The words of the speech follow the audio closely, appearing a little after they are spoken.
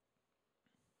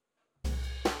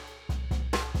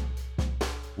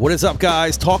What is up,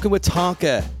 guys? Talking with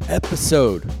Tonka,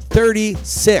 episode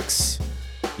 36.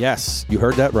 Yes, you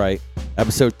heard that right.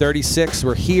 Episode 36.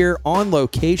 We're here on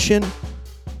location,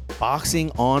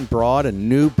 Boxing on Broad, a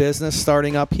new business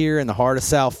starting up here in the heart of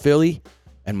South Philly.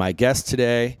 And my guest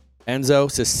today,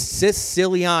 Enzo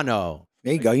Siciliano.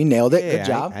 There you go. You nailed it. Yeah, Good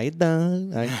job. I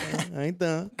done.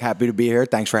 Happy to be here.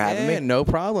 Thanks for having me. No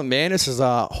problem, man. This is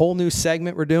a whole new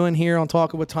segment we're doing here on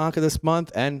Talking with Tonka this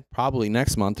month and probably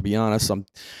next month, to be honest. I'm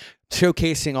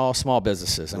showcasing all small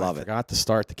businesses. And I forgot to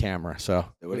start the camera. So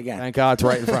do it again. Thank God it's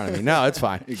right in front of me. No, it's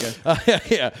fine. You're good.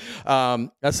 Yeah.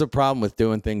 That's the problem with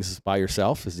doing things by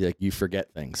yourself is like you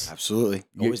forget things. Absolutely.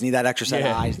 You always need that extra set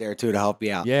of eyes there, too, to help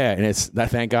you out. Yeah, and it's that.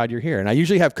 Thank God you're here. And I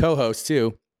usually have co-hosts,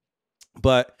 too.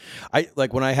 But I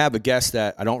like when I have a guest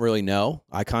that I don't really know,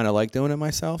 I kind of like doing it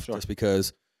myself just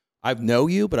because I know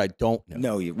you, but I don't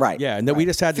know you. Right. Yeah. And then we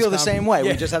just had feel the same way.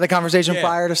 Yeah. We just had the conversation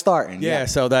prior to starting. Yeah.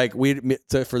 So like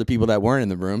for the people that weren't in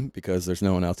the room, because there's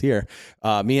no one else here,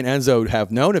 me and Enzo have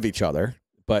known of each other,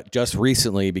 but just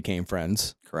recently became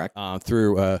friends. Correct.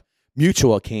 Through a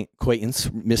mutual acquaintance,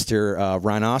 Mr.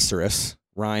 Rhinoceros,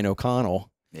 Ryan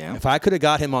O'Connell. Yeah. If I could have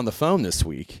got him on the phone this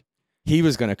week, he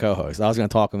was going to co-host. I was going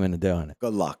to talk him into doing it.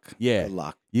 Good luck. Yeah. Good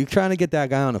luck. You trying to get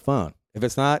that guy on the phone. If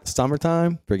it's not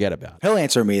summertime, forget about it. He'll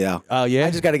answer me, though. Oh, yeah?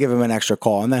 I just got to give him an extra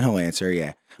call, and then he'll answer,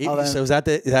 yeah. So is that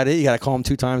it? You got to call him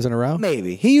 2 times in a row?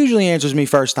 Maybe. He usually answers me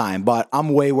first time, but I'm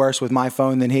way worse with my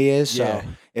phone than he is. So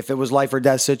if it was life or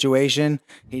death situation,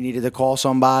 he needed to call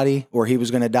somebody or he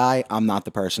was going to die, I'm not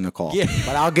the person to call. Yeah.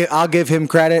 But I'll give him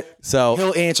credit. So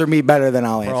he'll answer me better than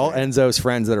I'll answer. For all Enzo's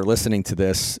friends that are listening to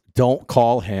this, don't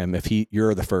call him if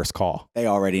you're the first call. They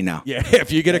already know. Yeah.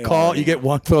 If you get a call, you get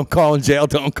one phone call in jail,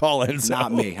 don't call Enzo.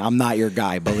 Not me. I'm not your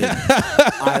guy, believe me.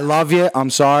 I love you. I'm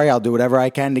sorry. I'll do whatever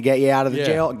I can to get you out of the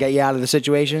jail, get you out of the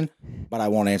situation, but I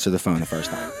won't answer the phone the first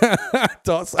time.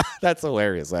 That's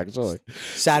hilarious, actually.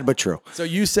 Sad but true. So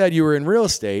you said you were in real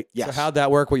estate. Yes. So how'd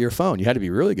that work with your phone? You had to be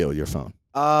really good with your phone.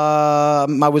 I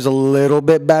was a little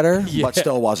bit better, but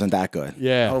still wasn't that good.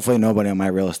 Yeah. Hopefully nobody on my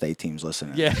real estate team's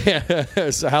listening. Yeah.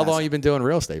 So how long you been doing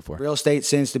real estate for? Real estate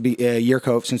since since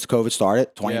COVID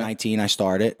started. 2019 I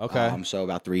started. Okay. So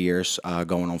about 3 years,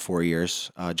 going on 4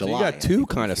 years. July. So you got 2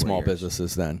 kind of small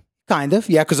businesses then. Kind of,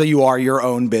 yeah, because you are your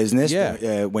own business.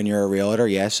 Yeah. When you're a realtor,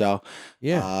 yeah. So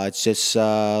it's just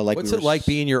like. What's it like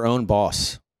being your own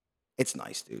boss? It's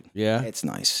nice, dude. Yeah. It's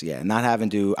nice. Yeah. Not having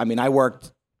to. I mean, I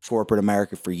worked corporate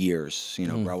America for years.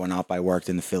 Growing up, I worked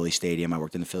in the Philly Stadium. I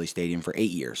worked in the Philly Stadium for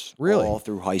 8 years. Really? All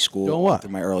through high school. Doing what?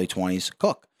 Through my early 20s.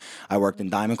 Cook. I worked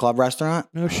in Diamond Club restaurant.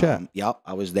 No shit. Yep.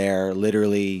 I was there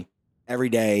literally every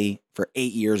day for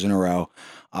 8 years in a row.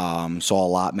 Saw a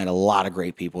lot, met a lot of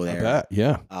great people there. I bet,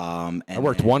 yeah. And I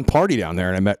worked one party down there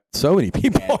and I met so many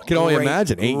people. I can only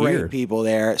imagine. 8 years. Great people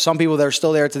there. Some people that are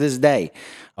still there to this day.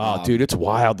 Oh, dude, it's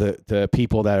wild. The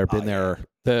people that have been there.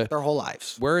 Their whole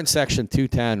lives. We're in section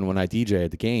 210 when I DJ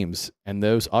at the games, and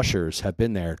those ushers have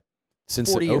been there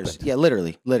since 40 it years. opened. Yeah,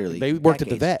 literally. They worked at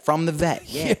the vet. From the vet.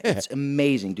 Yeah. It's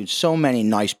amazing, dude. So many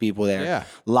nice people there. Yeah.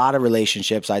 A lot of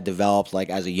relationships I developed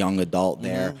like as a young adult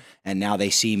there. And now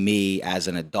they see me as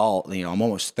an adult. I'm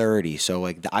almost 30. So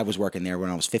like I was working there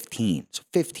when I was 15. So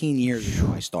 15 years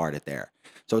ago I started there.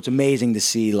 So it's amazing to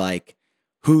see like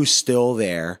who's still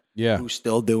there. Yeah. Who's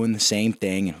still doing the same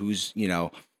thing and who's,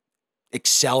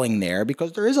 excelling there,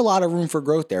 because there is a lot of room for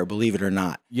growth there, believe it or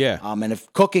not. Yeah. And if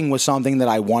cooking was something that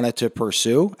I wanted to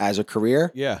pursue as a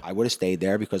career, I would have stayed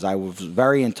there because I was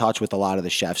very in touch with a lot of the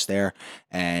chefs there,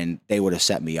 and they would have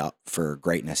set me up for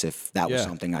greatness if that was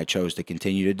something I chose to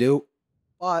continue to do.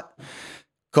 But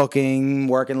cooking,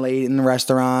 working late in the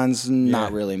restaurants,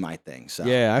 not really my thing. So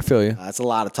yeah, I feel you. It's a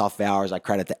lot of tough hours. I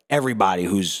credit to everybody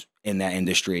who's in that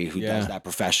industry who does that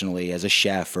professionally as a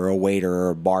chef or a waiter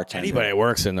or a bartender. Anybody that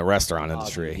works in the restaurant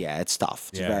industry. Yeah, it's tough.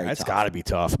 It's very tough. It's got to be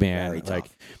tough, man. Very like,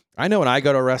 tough. I know when I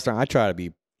go to a restaurant, I try to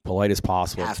be polite as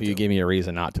possible until you give me a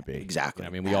reason not to be. Exactly. I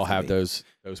mean, we all have those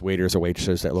waiters or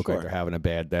waitresses that look like they're having a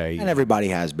bad day. And everybody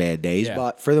has bad days,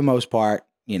 but for the most part,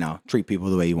 treat people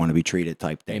the way you want to be treated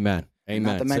type thing. Amen.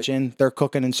 Not to mention, they're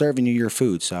cooking and serving you your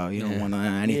food, so you don't want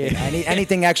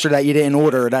anything extra that you didn't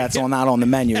order that's not on the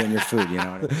menu in your food. You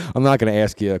know what I mean? I'm not going to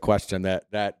ask you a question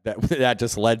that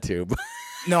just led to.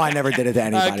 No, I never did it to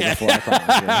anybody before. I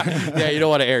promise you. Yeah, you don't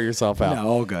want to air yourself out. No,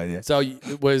 all good. Yeah. So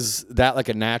was that like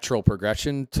a natural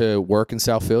progression to work in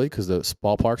South Philly because the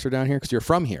ballparks are down here? Because you're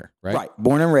from here, right? Right.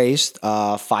 Born and raised,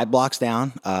 5 blocks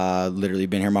down. Literally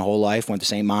been here my whole life. Went to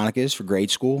St. Monica's for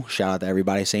grade school. Shout out to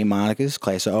everybody at St. Monica's,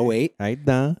 class of 08. I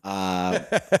done. I'm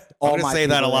going to say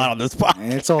that a lot on this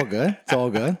podcast. It's all good. It's all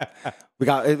good.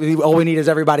 all we need is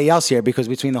everybody else here, because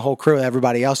between the whole crew,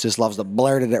 everybody else just loves to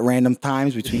blurt it at random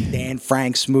times between Dan,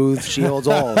 Frank, Smooth, Shields,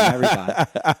 all of them, everybody.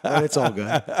 But it's all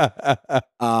good.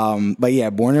 But yeah,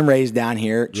 born and raised down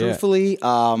here. Truthfully,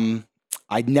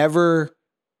 I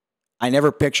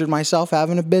never pictured myself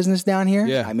having a business down here.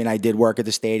 Yeah. I mean, I did work at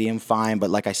the stadium, fine, but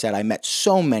like I said, I met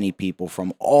so many people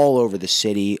from all over the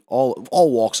city, all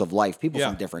walks of life, people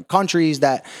from different countries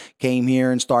that came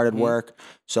here and started work.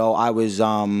 So I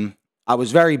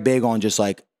was very big on just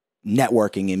like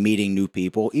networking and meeting new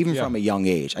people, even from a young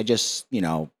age. I just,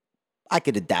 I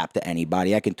could adapt to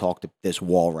anybody. I can talk to this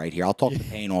wall right here. I'll talk the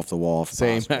paint off the wall.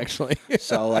 Same, actually.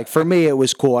 So like for me, it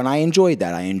was cool. And I enjoyed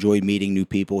that. I enjoyed meeting new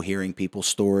people, hearing people's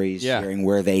stories, hearing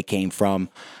where they came from.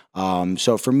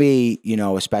 So for me,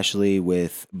 especially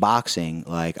with boxing,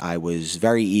 like I was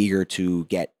very eager to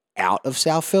get out of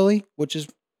South Philly, which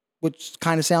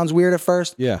kind of sounds weird at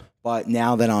first. Yeah. But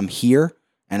now that I'm here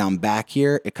and I'm back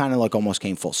here, it kind of like almost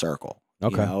came full circle.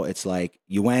 Okay. It's like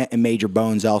you went and made your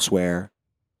bones elsewhere,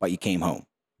 but you came home.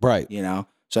 Right.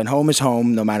 So and home is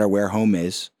home, no matter where home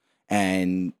is.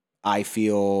 And I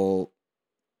feel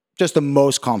just the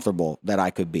most comfortable that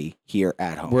I could be here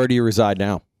at home. Where do you reside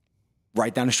now?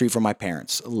 Right down the street from my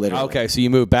parents, literally. Okay, so you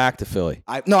moved back to Philly.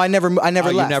 No, I never left.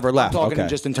 You never left. I'm talking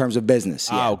just in terms of business.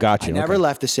 Yeah. Oh, gotcha. I never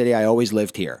left the city. I always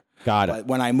lived here. Got it. But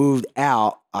when I moved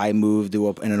out, I moved to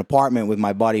in an apartment with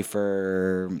my buddy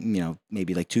for,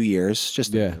 maybe like 2 years.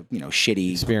 Just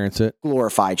shitty. Experience it.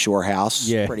 Glorified shore house,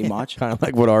 pretty much. Kind of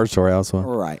like what our shore house was.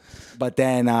 Right. But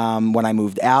then when I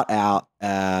moved out,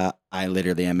 I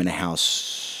literally am in a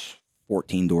house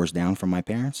 14 doors down from my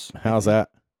parents. How's that?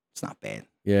 It's not bad.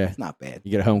 Yeah, it's not bad. You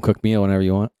get a home cooked meal whenever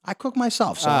you want. I cook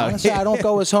myself, so honestly, I don't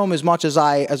go home as much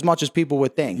as people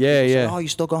would think. Yeah, people say, oh, you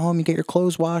still go home, you get your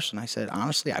clothes washed, and I said,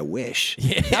 honestly, I wish.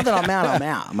 Yeah. Now that I'm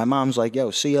out. My mom's like,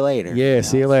 yo, see you later. Yeah,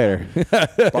 see you later.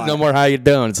 But, no more how you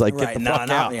doing. It's like get the fuck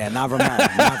out. Yeah, not from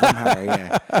her.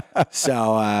 Yeah.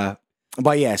 So,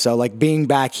 but yeah, so like being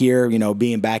back here,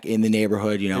 being back in the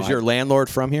neighborhood, Is your landlord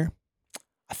from here?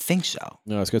 I think so.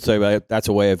 No, I was going to say, but that's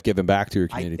a way of giving back to your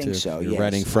community, too. I think so, You're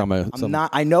renting from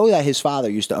I know that his father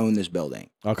used to own this building.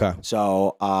 Okay.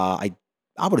 So I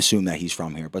would assume that he's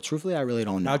from here, but truthfully, I really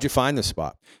don't know. How'd you find this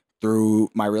spot? Through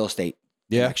my real estate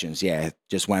connections. Yeah.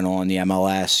 Just went on the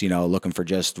MLS, looking for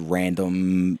just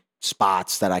random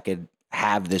spots that I could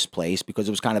have this place, because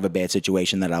it was kind of a bad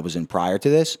situation that I was in prior to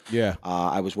this. Yeah.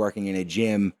 I was working in a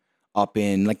gym up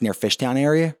in like near Fishtown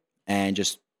area, and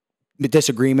just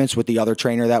disagreements with the other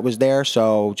trainer that was there.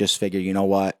 So just figured, you know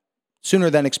what,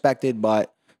 sooner than expected,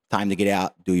 but time to get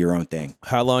out, do your own thing.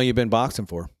 How long you been boxing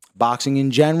for? Boxing in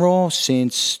general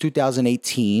since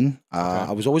 2018.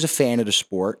 I was always a fan of the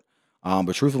sport,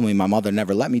 but truthfully, my mother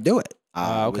never let me do it.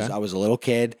 I was a little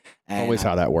kid. And always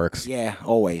how that works. Yeah,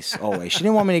 always. She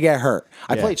didn't want me to get hurt.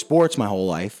 I played sports my whole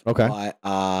life. Okay. But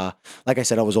like I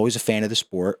said, I was always a fan of the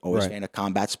sport, always a fan of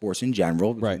combat sports in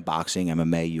general, boxing,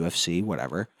 MMA, UFC,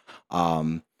 whatever.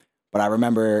 But I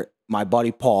remember my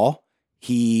buddy Paul,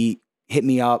 he hit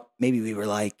me up. Maybe we were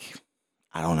like,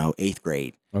 I don't know, 8th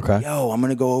grade. Okay. Yo, I'm going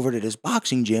to go over to this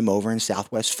boxing gym over in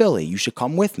Southwest Philly. You should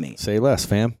come with me. Say less,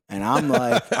 fam. And I'm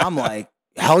like,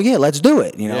 hell yeah, let's do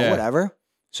it. Whatever.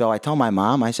 So I tell my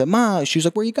mom, I said, Ma, she was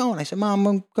like, where you going? I said, Mom,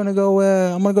 I'm going to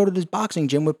go to this boxing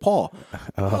gym with Paul.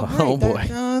 Oh boy.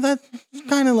 That's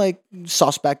kind of like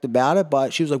suspect about it.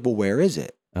 But she was like, well, where is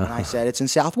it? And I said, it's in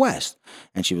Southwest.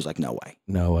 And she was like, no way.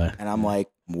 No way. And I'm like,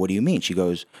 what do you mean? She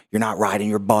goes, you're not riding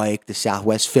your bike to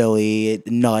Southwest Philly at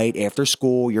night after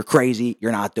school. You're crazy.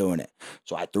 You're not doing it.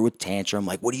 So I threw a tantrum.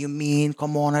 Like, what do you mean?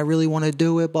 Come on. I really want to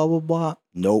do it. Blah, blah, blah.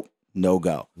 Nope. No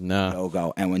go. No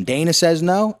go. And when Dana says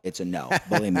no, it's a no.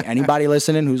 Believe me. Anybody who's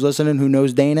listening, who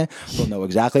knows Dana, will know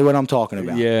exactly what I'm talking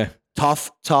about. Yeah.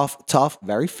 Tough.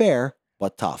 Very fair,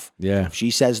 but tough. Yeah. If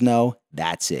she says no,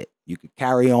 that's it. You could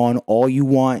carry on all you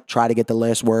want, try to get the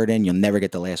last word in. You'll never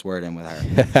get the last word in with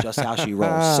her. Just how she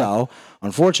rolls. So,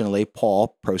 unfortunately,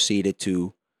 Paul proceeded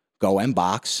to go and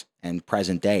box. And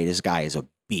present day, this guy is a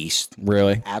beast.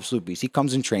 Really? Absolute beast. He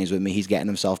comes and trains with me. He's getting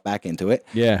himself back into it.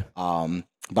 Yeah.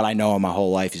 But I know him my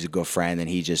whole life. He's a good friend, and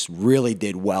he just really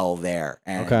did well there.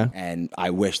 And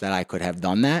I wish that I could have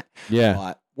done that. Yeah.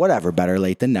 But whatever, better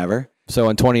late than never. So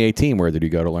in 2018, where did you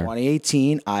go to learn?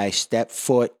 2018, I stepped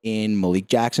foot in Malik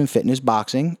Jackson Fitness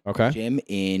Boxing Gym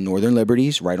in Northern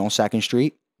Liberties, right on 2nd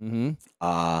Street.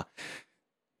 Mm-hmm.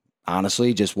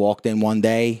 Honestly, just walked in one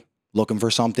day looking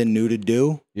for something new to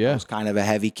do. Yeah. I was kind of a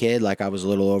heavy kid. Like, I was a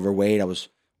little overweight. I was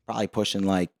probably pushing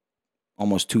like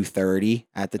almost 230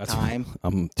 at the time.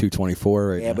 I'm 224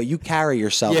 right now. Yeah, but you carry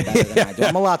yourself better than I do.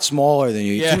 I'm a lot smaller than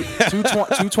you. Yeah.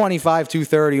 225,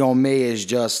 230 on me is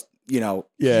just...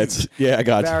 I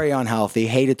got very unhealthy.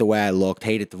 Hated the way I looked.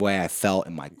 Hated the way I felt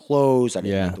in my clothes. I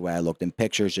didn't like the way I looked in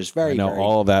pictures. Just very, I know very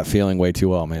all of that feeling way too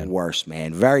well, man. Worse,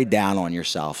 man. Very down on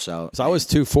yourself. So I was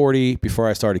 240 before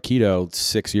I started keto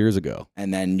 6 years ago.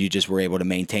 And then you just were able to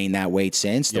maintain that weight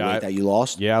since the weight that you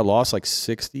lost? Yeah, I lost like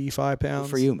 65 pounds.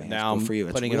 Good for you, man. Now I'm for you.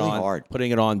 It's putting really it on hard.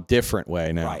 Putting it on different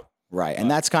way now. Right.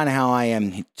 And that's kind of how I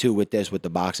am too with the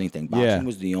boxing thing. Boxing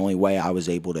was the only way I was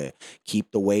able to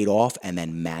keep the weight off and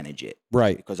then manage it.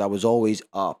 Right. Because I was always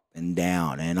up and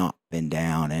down and up and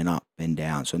down and up and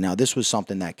down. So now this was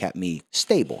something that kept me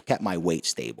stable, kept my weight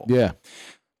stable. Yeah.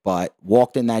 But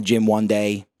walked in that gym one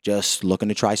day, just looking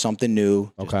to try something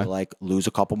new, just to like lose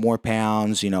a couple more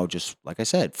pounds, just like I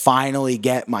said, finally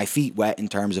get my feet wet in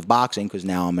terms of boxing because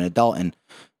now I'm an adult and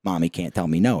Mommy can't tell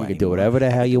me no. You can do whatever the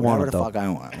hell you want. Whatever the fuck I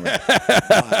want.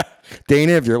 Right.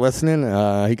 Dana, if you're listening,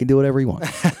 he can do whatever he wants.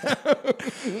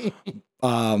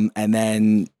 And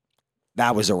then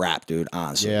that was a wrap, dude,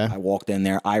 honestly. Yeah. I walked in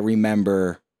there. I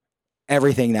remember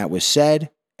everything that was said,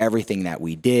 everything that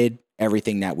we did,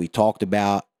 everything that we talked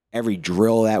about, every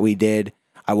drill that we did.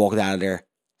 I walked out of there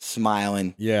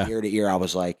smiling, ear to ear. I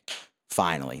was like,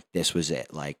 finally, this was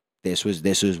it. Like, this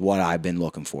is what I've been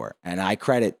looking for. And I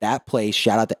credit that place.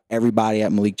 Shout out to everybody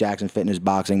at Malik Jackson Fitness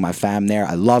Boxing, my fam there.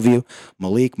 I love you.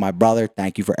 Malik, my brother,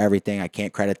 thank you for everything. I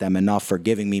can't credit them enough for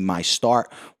giving me my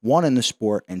start, 1 in the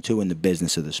sport and 2 in the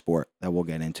business of the sport that we'll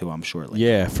get into, I'm sure.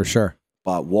 Yeah, for sure.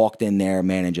 But walked in there,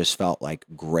 man, and just felt like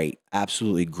great.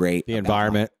 Absolutely great. The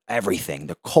environment. Everything.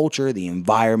 The culture, the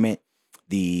environment,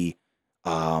 the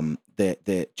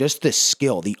just the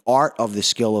skill, the art of the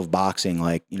skill of boxing,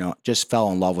 like, just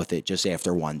fell in love with it just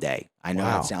after one day. I know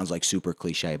that sounds like super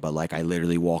cliche, but like I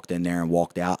literally walked in there and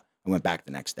walked out and went back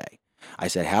the next day. I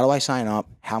said, how do I sign up?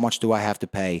 How much do I have to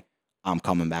pay? I'm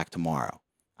coming back tomorrow.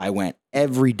 I went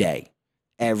every day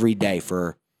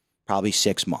for probably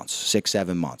 6 months,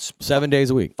 7 months. 7 days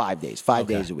a week. 5 days, 5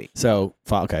 days a week. So,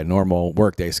 normal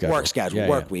work day schedule.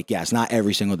 Work week, yes, not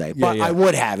every single day. But I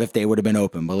would have if they would have been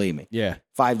open, believe me. Yeah.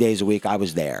 5 days a week, I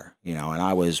was there, and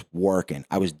I was working.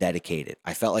 I was dedicated.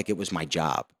 I felt like it was my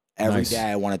job. Every day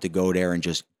I wanted to go there and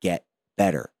just get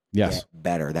better. Yes. Get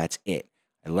better. That's it.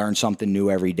 I learned something new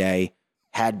every day.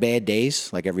 Had bad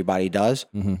days, like everybody does,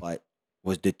 but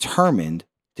was determined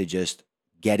to just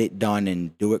get it done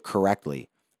and do it correctly.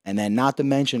 And then not to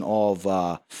mention all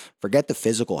of, forget the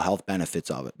physical health benefits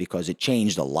of it, because it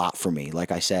changed a lot for me.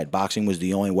 Like I said, boxing was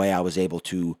the only way I was able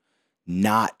to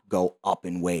not go up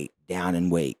in weight, down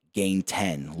in weight, gain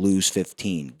 10, lose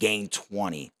 15, gain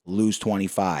 20, lose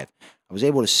 25. I was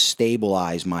able to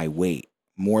stabilize my weight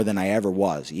more than I ever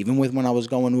was, even when I was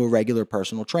going to a regular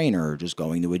personal trainer or just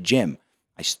going to a gym.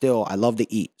 I love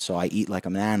to eat, so I eat like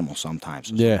I'm an animal sometimes.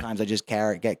 So sometimes I just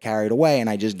get carried away and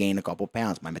I just gain a couple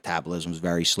pounds. My metabolism is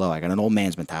very slow. I got an old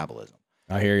man's metabolism.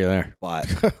 I hear you there.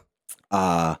 But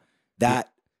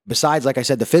that, besides, like I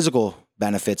said, the physical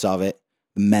benefits of it,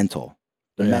 the mental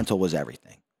was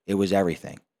everything. It was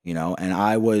everything, and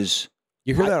I was.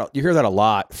 You hear that a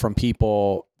lot from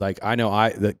people. Like, I know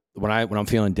when I'm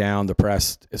feeling down,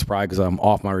 depressed, it's probably because I'm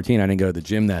off my routine. I didn't go to the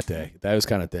gym that day. Those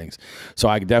kind of things. So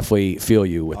I definitely feel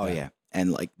you with that. Oh yeah,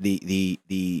 and like the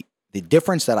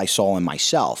difference that I saw in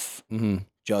myself,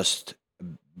 just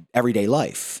everyday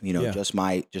life. Just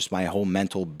my whole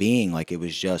mental being. Like, it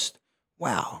was just,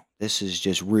 wow, this is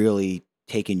just really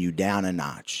taking you down a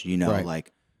notch.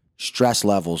 Like, stress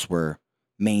levels were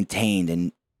maintained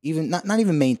and. Even not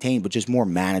even maintained, but just more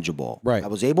manageable. Right. I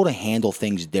was able to handle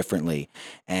things differently,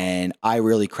 and I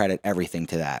really credit everything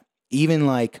to that. Even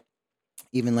like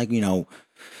I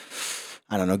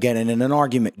don't know, getting in an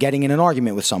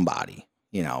argument with somebody.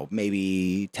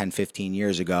 Maybe 10, 15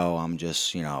 years ago, I'm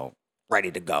just ready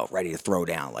to go, ready to throw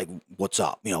down. Like, what's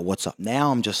up? What's up?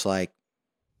 Now I'm just like,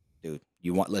 dude,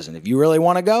 listen, if you really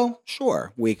want to go,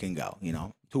 sure, we can go.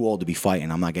 Too old to be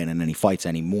fighting. I'm not getting in any fights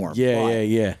anymore.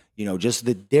 Yeah. Just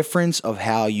the difference of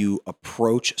how you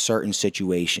approach certain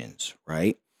situations,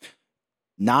 right?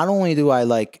 Not only do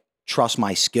I trust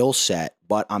my skill set,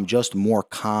 but I'm just more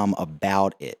calm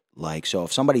about it. Like, so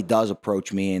if somebody does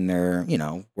approach me and they're,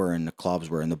 we're in the clubs,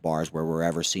 we're in the bars, where we're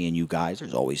ever seeing you guys,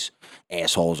 there's always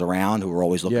assholes around who are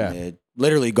always looking to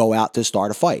literally go out to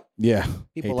start a fight. Yeah.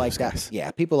 People like that. Guys.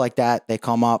 Yeah. People like that. They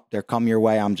come your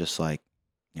way. I'm just like,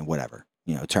 whatever.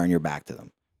 Turn your back to them.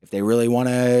 If they really want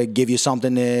to give you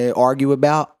something to argue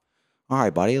about, all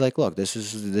right, buddy, like, look, this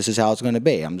is how it's going to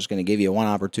be. I'm just going to give you one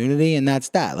opportunity, and that's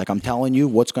that. Like, I'm telling you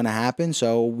what's going to happen,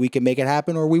 so we can make it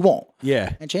happen or we won't.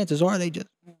 Yeah. And chances are they just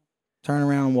turn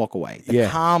around and walk away.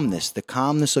 The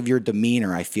calmness of your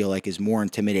demeanor, I feel like, is more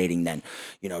intimidating than,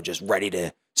 just ready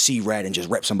to see red and just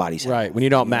rip somebody's head. Right. When you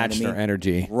don't match their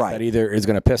energy. Right. That either is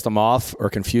going to piss them off or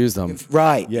confuse them.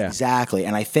 Right. Yeah. Exactly.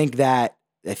 And I think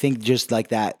just like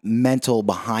that mental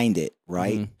behind it,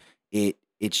 right?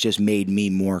 It's just made me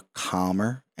more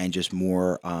calmer and just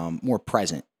more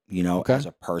present, as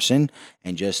a person,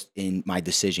 and just in my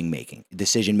decision making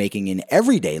in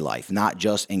everyday life, not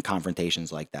just in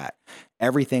confrontations like that.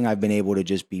 Everything I've been able to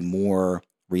just be more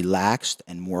relaxed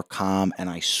and more calm. And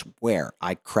I swear,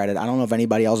 I don't know if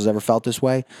anybody else has ever felt this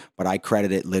way, but I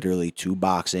credit it literally to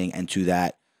boxing and to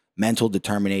that mental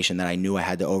determination that I knew I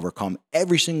had to overcome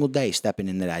every single day stepping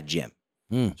into that gym.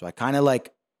 So I kind of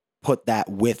like put that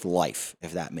with life,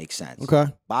 if that makes sense.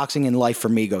 Okay. Boxing and life for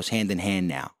me goes hand in hand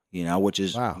now, which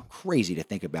is crazy to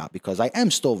think about because I am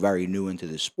still very new into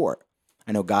this sport.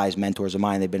 I know guys, mentors of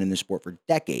mine, they've been in this sport for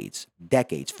decades,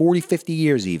 40, 50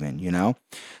 years even,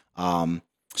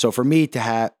 So for me to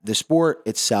have the sport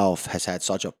itself has had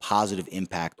such a positive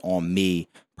impact on me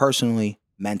personally,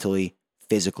 mentally,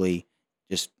 physically,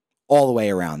 just all the way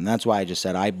around. And that's why I just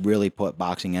said I really put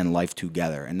boxing and life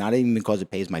together. And not even because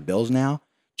it pays my bills now,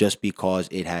 just because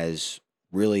it has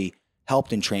really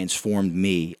helped and transformed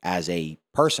me as a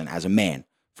person, as a man,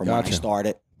 from when I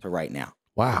started to right now.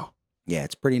 Wow. Yeah,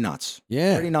 it's pretty nuts.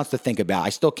 Yeah. Pretty nuts to think about. I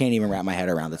still can't even wrap my head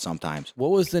around it sometimes.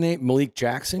 What was the name? Malik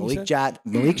Jackson?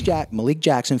 Malik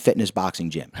Jackson Fitness Boxing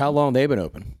Gym. How long they been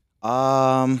open?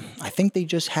 I think they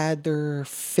just had their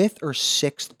 5th or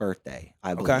 6th birthday,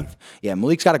 I believe. Okay. Yeah,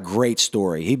 Malik's got a great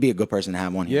story. He'd be a good person to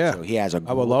have on here. Yeah. So he has I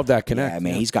would love that connect. Yeah,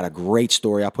 man, he's got a great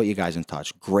story. I'll put you guys in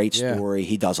touch. Great story.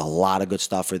 He does a lot of good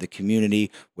stuff for the community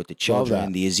with the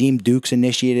children. The Azim Dukes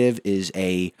Initiative is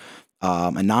a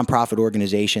nonprofit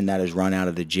organization that is run out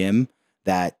of the gym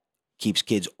that keeps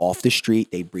kids off the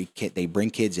street. They bring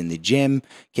kids in the gym,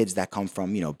 kids that come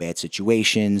from, bad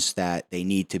situations that they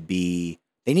need to be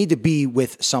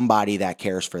with somebody that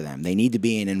cares for them. They need to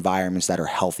be in environments that are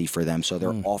healthy for them so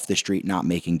they're off the street, not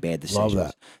making bad decisions. Love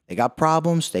that. They got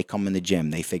problems, they come in the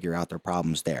gym, they figure out their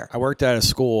problems there. I worked at a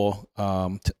school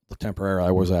temporarily.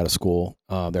 I was at a school.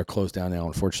 They're closed down now,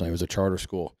 unfortunately. It was a charter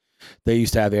school. They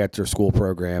used to have after school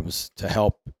programs to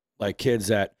help like kids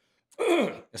that,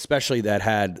 especially that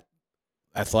had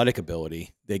athletic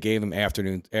ability. They gave them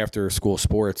after school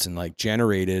sports and like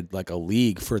generated like a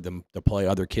league for them to play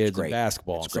other kids in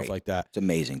basketball and stuff like that. It's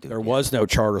amazing. There was no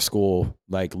charter school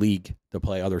like league to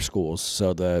play other schools.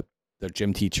 So the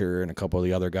gym teacher and a couple of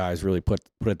the other guys really put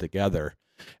it together.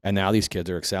 And now these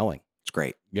kids are excelling. It's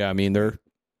great. Yeah. I mean, they're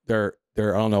I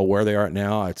don't know where they are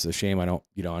now. It's a shame I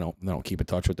don't keep in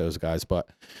touch with those guys, but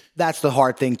that's the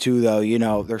hard thing too,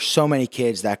 though. There's so many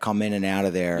kids that come in and out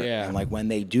of there. Yeah. And like when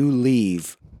they do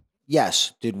leave,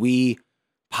 yes, did we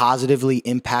positively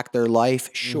impact their life?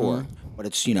 Sure. But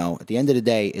it's, at the end of the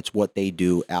day, it's what they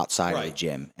do outside of the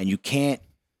gym. And you can't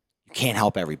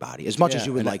help everybody as much as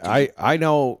you would like to. I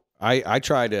know I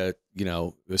try to,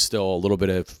 there's still a little bit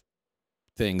of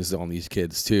things on these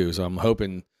kids too. So I'm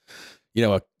hoping,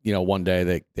 one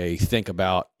day they think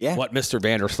about what Mr.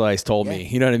 Vanderslice told me.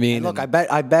 You know what I mean? And look,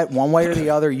 I bet one way or the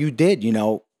other you did,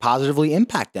 positively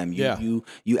impact them. You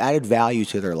added value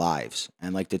to their lives.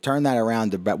 And like to turn that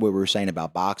around to what we were saying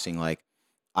about boxing, like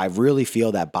I really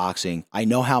feel that boxing, I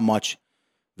know how much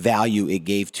value it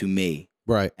gave to me.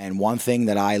 Right. And one thing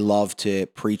that I love to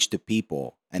preach to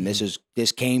people, and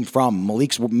this came from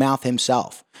Malik's mouth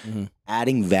himself,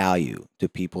 adding value to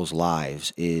people's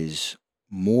lives is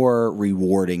more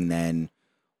rewarding than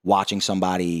watching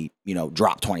somebody,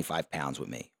 drop 25 pounds with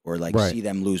me or like see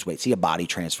them lose weight, see a body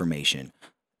transformation.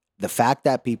 The fact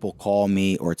that people call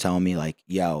me or tell me like,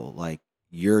 yo, like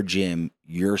your gym,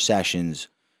 your sessions,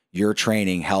 your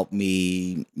training helped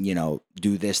me,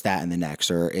 do this, that, and the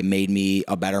next, or it made me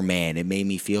a better man. It made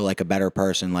me feel like a better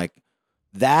person. Like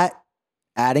that,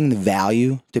 adding the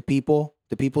value to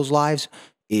people's lives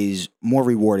is more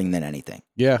rewarding than anything.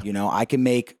 Yeah. I can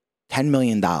make $10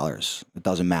 million. It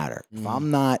doesn't matter. If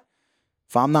I'm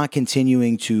not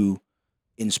continuing to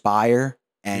inspire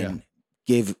and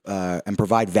give and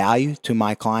provide value to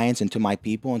my clients and to my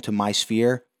people and to my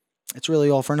sphere, it's really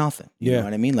all for nothing. You know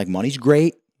what I mean? Like money's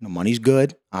great. Money's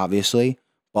good, obviously,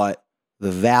 but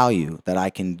the value that I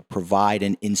can provide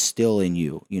and instill in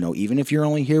you, even if you're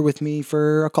only here with me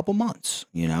for a couple months,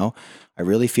 I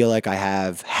really feel like I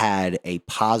have had a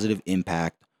positive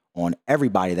impact on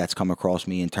everybody that's come across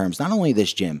me in terms, not only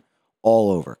this gym,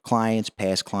 all over, clients,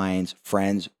 past clients,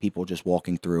 friends, people just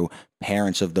walking through,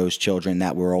 parents of those children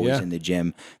that were always in the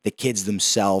gym, the kids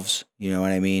themselves, you know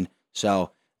what I mean?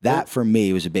 So that for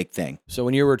me was a big thing. So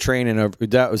when you were training,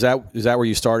 is that where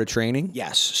you started training?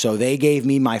 Yes. So they gave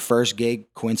me my first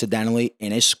gig, coincidentally,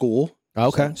 in a school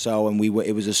Okay. So and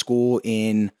it was a school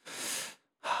in,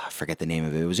 I forget the name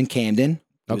of it. It was in Camden.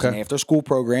 It was an after school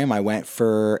program. I went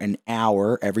for an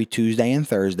hour every Tuesday and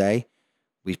Thursday.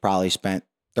 We probably spent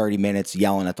 30 minutes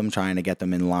yelling at them, trying to get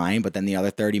them in line. But then the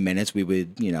other 30 minutes, we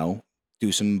would,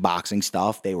 do some boxing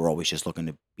stuff. They were always just looking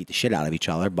to beat the shit out of each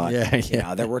other. But,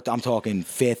 I'm talking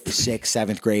 5th, 6th,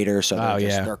 7th graders. So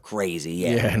they're crazy.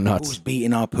 Yeah, nuts. Who's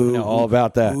beating up who? All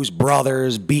about that. Whose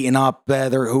brothers beating up,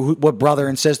 what brother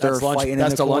and sister are fighting in the corner.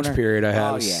 That's the lunch period I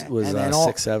had was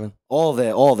 6, 7. All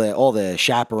the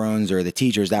chaperones or the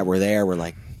teachers that were there were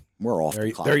like, we're off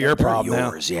the clock. They're your problem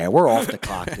now. Yeah, we're off the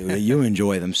clock, dude. You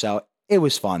enjoy them. So it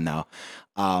was fun, though.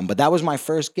 But that was my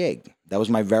first gig. That was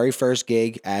my very first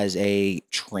gig as a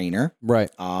trainer.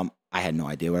 Right. I had no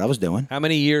idea what I was doing. How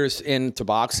many years into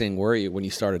boxing were you when you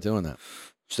started doing that?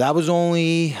 So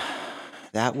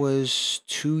that was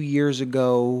 2 years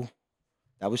ago.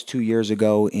 That was 2 years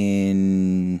ago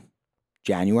in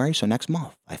January. So next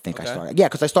month, I think I started. Yeah,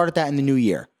 because I started that in the new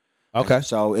year. Okay.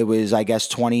 So it was, I guess,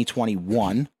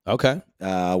 2021. Okay.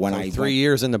 When so 3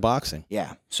 years into boxing.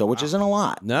 Yeah. So which isn't a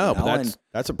lot. No, but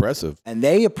that's impressive. And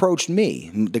they approached me,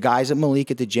 the guys at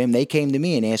Malik at the gym. They came to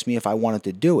me and asked me if I wanted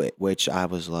to do it, which I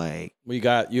was like,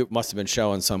 "Well, you must have been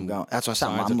showing some that's what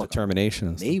signs of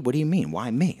determination." Me? What do you mean?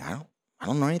 Why me? I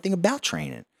don't know anything about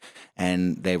training.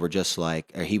 And they were just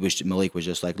like, Malik was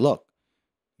just like, look,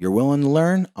 you're willing to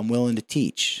learn. I'm willing to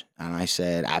teach. And I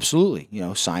said, absolutely.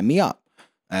 Sign me up.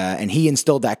 And he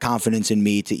instilled that confidence in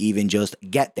me to even just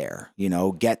get there,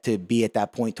 get to be at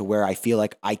that point to where I feel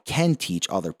like I can teach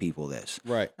other people this.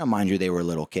 Right. Now, mind you, they were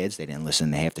little kids. They didn't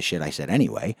listen to half the shit I said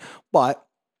anyway. But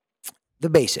the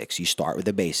basics, you start with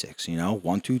the basics,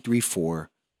 1, 2, 3, 4,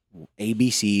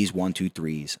 ABCs, 1, 2,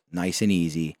 3s, nice and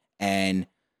easy. And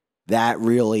that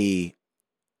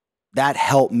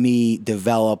helped me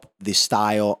develop the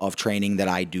style of training that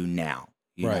I do now,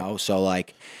 you know? So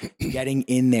like getting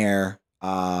in there,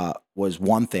 was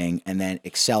one thing, and then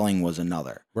excelling was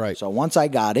another. Right. So once I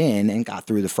got in and got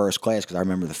through the first class, because I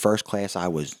remember the first class, I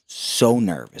was so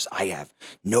nervous. I have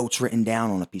notes written down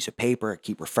on a piece of paper. I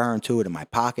keep referring to it in my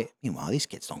pocket. Meanwhile, these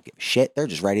kids don't give a shit. They're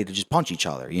just ready to just punch each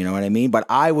other. You know what I mean? But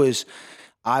I was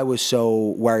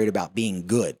so worried about being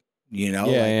good,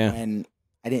 and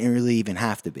I didn't really even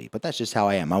have to be. But that's just how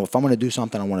I am. If I'm going to do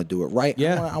something, I want to do it right.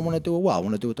 Yeah. I want to do it well. I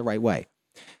want to do it the right way.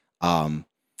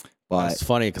 But it's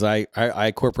funny because I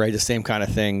incorporate the same kind of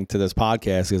thing to this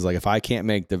podcast. Because like if I can't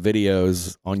make the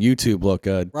videos on YouTube look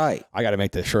good, right, I got to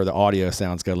make sure the audio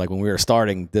sounds good. Like when we were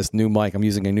starting this new mic, I'm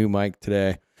using a new mic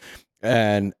today,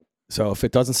 and so if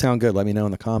it doesn't sound good, let me know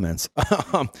in the comments.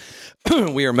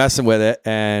 We were messing with it,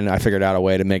 and I figured out a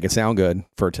way to make it sound good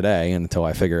for today until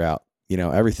I figure out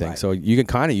everything. Right. So you can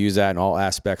kind of use that in all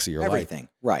aspects of your life. Everything.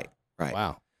 Right.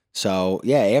 Wow. So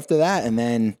yeah, after that, and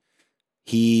then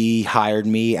he hired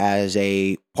me as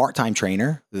a part-time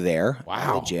trainer there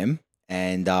at the gym.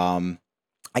 And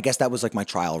I guess that was like my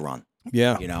trial run.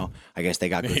 Yeah. I guess they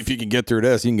got good. If you can get through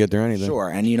this, you can get through anything. Sure.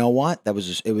 And you know what? It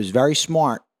was very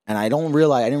smart. And I didn't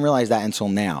realize that until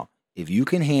now. If you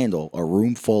can handle a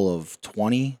room full of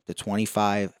 20 to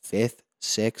 25 5th,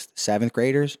 6th, 7th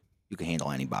graders, you can handle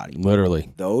anybody.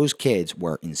 Literally. Those kids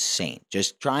were insane.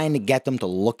 Just trying to get them to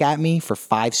look at me for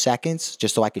 5 seconds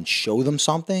just so I can show them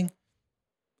something.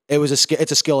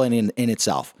 It's a skill in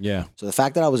itself. Yeah. So the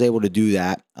fact that I was able to do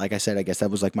that, like I said, I guess that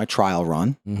was like my trial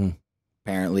run. Mm-hmm.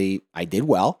 Apparently, I did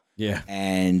well. Yeah.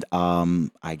 And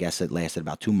I guess it lasted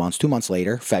about 2 months. 2 months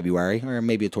later, February, or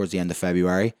maybe towards the end of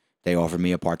February, they offered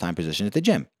me a part-time position at the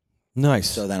gym. Nice.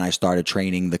 So then I started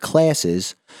training the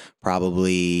classes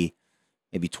probably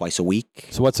maybe twice a week.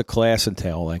 So what's a class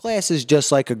entail? Like class is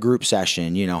just like a group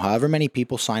session, however many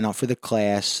people sign up for the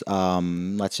class.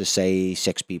 Let's just say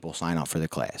 6 people sign up for the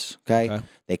class. Okay.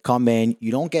 They come in,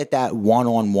 you don't get that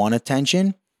one-on-one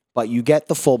attention, but you get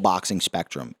the full boxing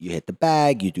spectrum. You hit the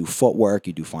bag, you do footwork,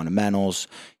 you do fundamentals,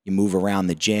 you move around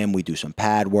the gym, we do some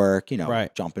pad work,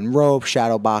 jumping rope,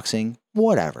 shadow boxing,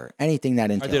 whatever, anything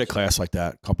that entails. I did a class like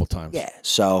that a couple times. Yeah.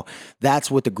 So that's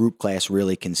what the group class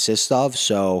really consists of.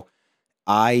 So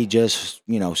I just,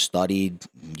 studied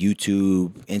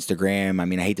YouTube, Instagram. I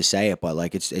mean, I hate to say it, but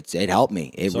like it helped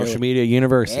me. Social media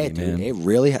university, man. It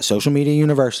really social media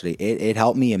university. It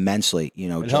helped me immensely.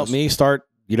 It helped me start.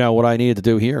 What I needed to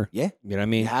do here. Yeah, what I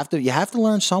mean. You have to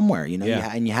learn somewhere.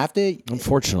 And you have to.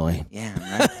 Unfortunately,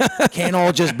 yeah, right? Can't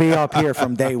all just be up here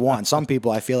from day one. Some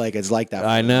people, I feel like it's like that.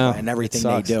 I know, and everything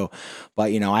they do.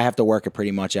 But I have to work at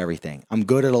pretty much everything. I'm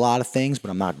good at a lot of things,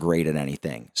 but I'm not great at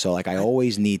anything. So like, I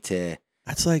always need to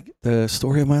That's like the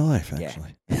story of my life,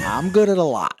 actually. Yeah. I'm good at a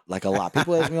lot. Like a lot.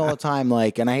 People ask me all the time,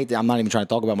 like, and I hate I'm not even trying to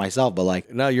talk about myself, but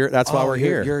like, no, that's why we're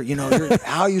here. You're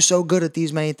how are you so good at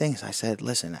these many things? I said,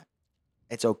 listen,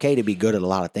 it's okay to be good at a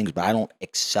lot of things, but I don't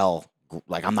excel.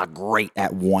 Like, I'm not great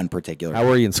at one particular How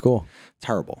were you in school?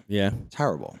 Terrible. Yeah.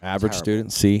 Terrible. Average Terrible.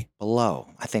 student, C? Below.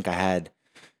 I think I had,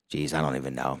 geez, I don't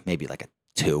even know. Maybe like a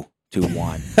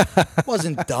 2.1.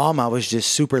 Wasn't dumb. I was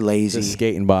just super lazy. Just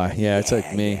skating by. Yeah, it's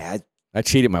like me. Yeah, I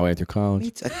cheated my way through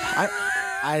college.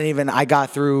 I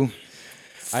got through.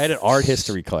 I had an art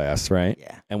history class, right?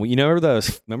 Yeah. And remember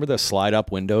those slide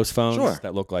up Windows phones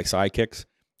that look like sidekicks?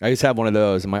 I used to have one of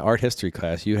those in my art history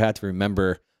class. You had to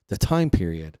remember the time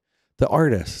period, the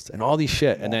artist, and all these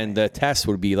shit. And then the test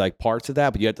would be like parts of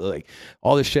that, but you had to like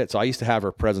all this shit. So I used to have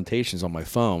her presentations on my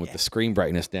phone with the screen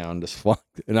brightness down,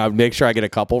 and I'd make sure I get a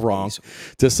couple wrong,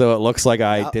 just so it looks like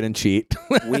I didn't cheat.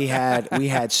 we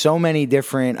had so many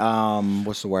different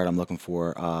what's the word I'm looking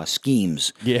for?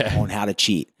 Schemes on how to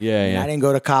cheat. Yeah. I didn't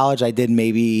go to college. I did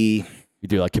maybe. You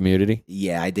do like community?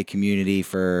 Yeah, I did community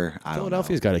for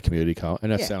Philadelphia's got a community college,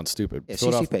 and that sounds stupid. Yeah,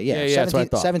 CCP, yeah,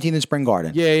 17th in Spring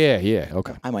Garden. Yeah.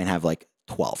 Okay. I might have like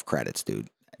 12 credits, dude.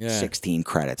 Yeah. 16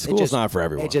 credits. School's not for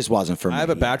everyone. It just wasn't for me. I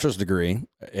have a bachelor's degree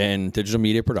in digital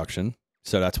media production,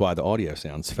 so that's why the audio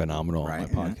sounds phenomenal on my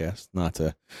podcast. Not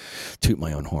to toot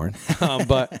my own horn,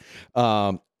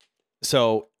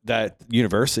 so that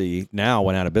university now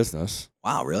went out of business.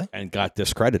 Wow, really? And got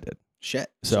discredited.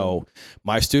 Shit. So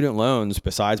my student loans,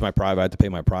 besides my private, I have to pay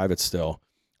my private still.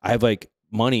 I have like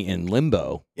money in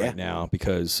limbo right now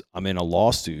because I'm in a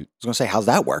lawsuit. I was going to say, how's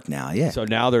that work now? Yeah. So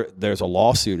now there's a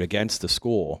lawsuit against the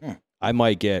school. I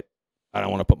might get, I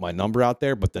don't want to put my number out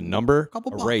there, but the number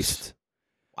erased.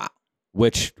 Wow.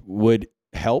 Which would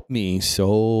help me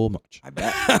so much. I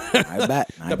bet.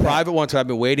 The private ones I've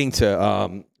been waiting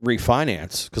to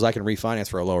refinance because I can refinance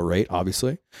for a lower rate,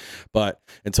 obviously. But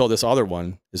until this other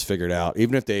one is figured out,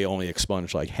 even if they only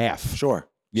expunge like half. Sure.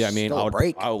 Yeah, I mean,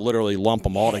 I'll literally lump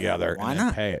them all together and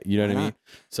then pay it. You know what I mean?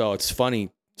 So it's funny.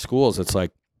 Schools, it's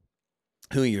like,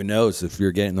 who even knows if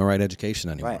you're getting the right education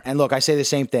anymore? Right. And look, I say the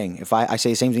same thing. If I say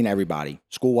the same thing to everybody.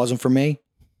 School wasn't for me,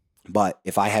 but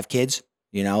if I have kids,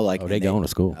 you know, like they're going to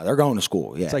school. They're going to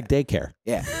school. Yeah, it's like daycare.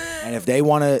 Yeah, and if they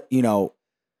want to,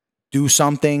 do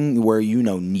something where you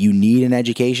need an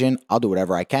education, I'll do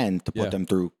whatever I can to put them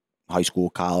through high school,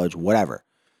 college, whatever.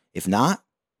 If not,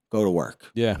 go to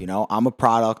work. Yeah, I'm a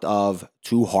product of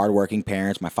two hardworking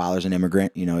parents. My father's an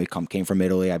immigrant. He came from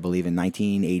Italy, I believe, in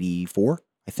 1984.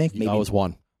 I think maybe I was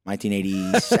one.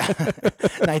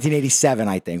 1987,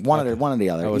 I think. One or the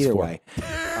other. Either way.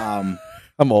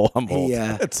 I'm old.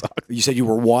 Yeah. You said you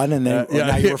were one, and then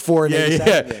now you were four. And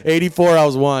 84. I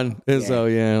was one. So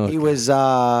he was.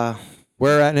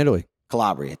 Where at in Italy?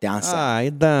 Calabria, down south.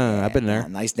 I've been there.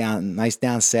 Nice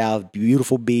down south.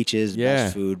 Beautiful beaches.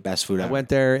 Best food. I went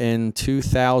there in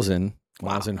 2000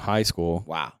 when I was in high school.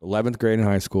 Wow. 11th grade in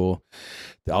high school.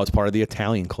 I was part of the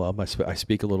Italian club. I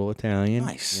speak a little Italian.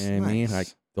 Nice. You know what I mean?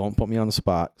 Don't put me on the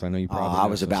spot because I know you probably. I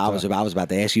was about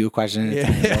to ask you a question. Yeah.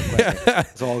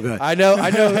 It's all good. I know.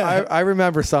 I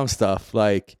remember some stuff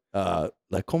like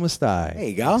come stai. There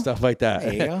you go. Stuff like that.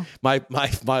 There you go. My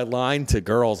line to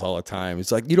girls all the time is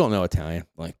like, you don't know Italian.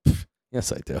 I'm like,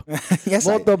 yes, I do. Yes,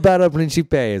 Molto bello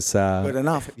principe is good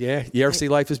enough. Yeah. You ever see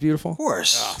Life is Beautiful? Of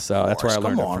course. So that's where I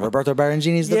learned. Come on, Roberto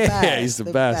Berengini's the best. Yeah, he's the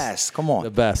best. Come on,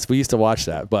 the best. We used to watch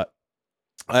that, but.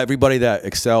 Everybody that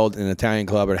excelled in the Italian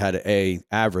club or had an A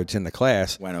average in the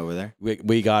class went over there.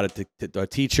 We got it. The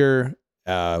teacher,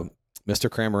 Mr.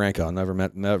 Kramarenko, I'll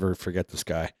never forget this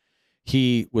guy.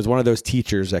 He was one of those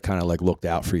teachers that kind of like looked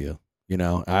out for you.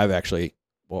 I've actually,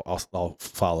 I'll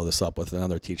follow this up with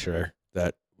another teacher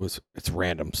that it's a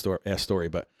random story,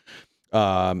 but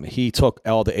he took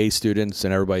all the A students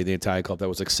and everybody in the Italian club that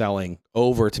was excelling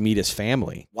over to meet his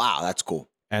family. Wow, that's cool.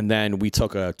 And then we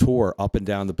took a tour up and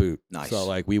down the boot. Nice. So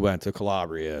like we went to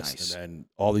Calabria and then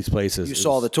all these places. You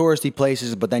saw the touristy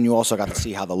places, but then you also got to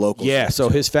see how the locals. Yeah. So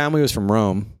his family was from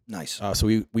Rome. Nice.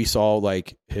 So we saw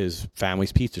like his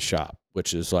family's pizza shop,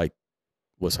 which was like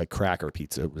cracker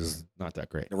pizza. It was not that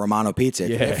great. The Romano pizza.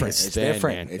 It's different. It's thin,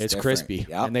 different. Man. It's crispy.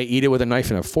 Yep. And they eat it with a knife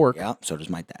and a fork. Yeah. So does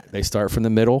my dad. They start from the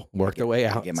middle, work their way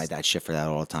out. I get my dad shit for that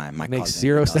all the time. My makes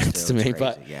zero sense to me,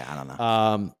 but yeah, I don't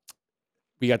know.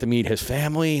 We got to meet his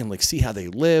family and like see how they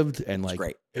lived and like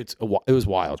great. It was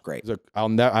wild. It's great.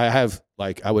 I have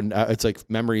like it's like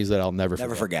memories that I'll never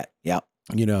forget. Yeah.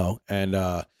 And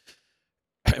the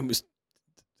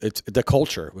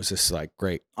culture was just like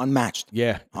great. Unmatched.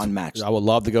 Yeah. Unmatched. I would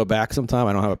love to go back sometime.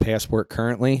 I don't have a passport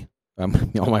currently.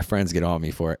 All my friends get on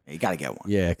me for it. You got to get one.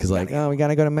 Yeah, because we got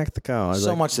to go to Mexico.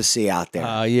 So much to see out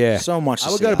there. Yeah. So much to see.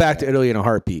 I would go back to Italy in a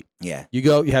heartbeat. Yeah.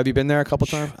 Have you been there a couple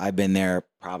times? I've been there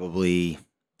probably,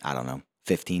 I don't know,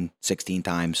 15, 16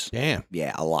 times. Damn.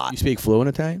 Yeah, a lot. You speak fluent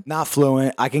Italian? Not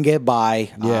fluent. I can get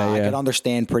by. Yeah. I can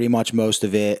understand pretty much most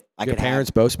of it. Your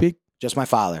parents both speak? Just my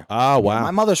father. Oh, wow. Yeah, my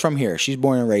mother's from here. She's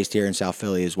born and raised here in South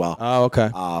Philly as well. Oh,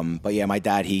 okay. But yeah, my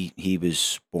dad, he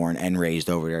was born and raised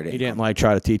over there. He didn't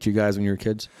try to teach you guys when you were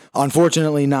kids?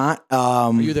 Unfortunately not.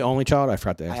 Are you the only child? I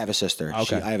forgot to ask. I have a sister.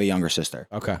 Okay. I have a younger sister.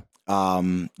 Okay.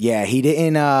 Yeah, he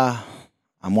didn't.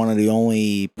 I'm one of the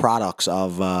only products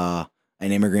of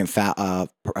an immigrant a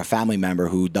family member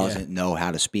who doesn't know how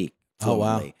to speak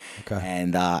fluently. Oh, wow. Okay.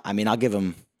 And I mean, I'll give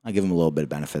him a little bit of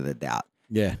benefit of the doubt.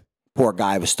 Yeah. Poor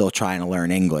guy was still trying to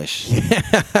learn English.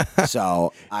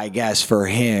 So I guess for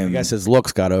him, I guess his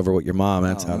looks got over with your mom.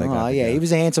 That's how they got. Oh yeah, he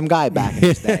was a handsome guy back in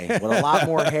his day, with a lot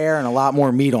more hair and a lot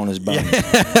more meat on his bones.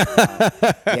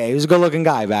 Yeah, he was a good-looking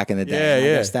guy back in the day. Yeah,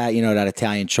 I guess that that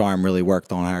Italian charm really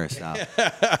worked on her.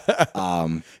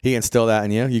 So he instilled that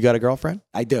in you. You got a girlfriend?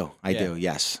 I do.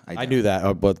 Yes, I do. I knew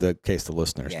that, but the case the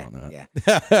listeners don't know. Yeah,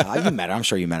 you met her. I'm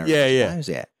sure you met her.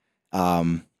 Yeah.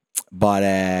 But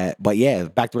yeah,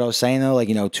 back to what I was saying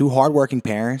though, two hardworking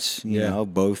parents, you know,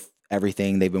 both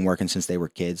everything they've been working since they were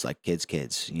kids, like kids,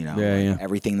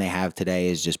 everything they have today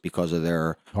is just because of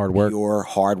their pure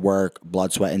hard work,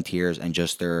 blood, sweat, and tears, and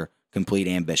just their complete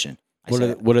ambition.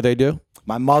 What do they do?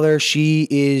 My mother, she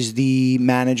is the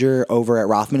manager over at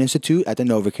Rothman Institute at the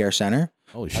NovaCare Center.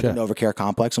 Holy shit. At the NovaCare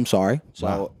complex, I'm sorry.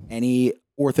 So any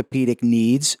orthopedic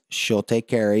needs, she'll take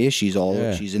care of you. She's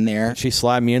in there. She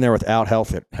slide me in there without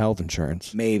health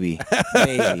insurance. Maybe.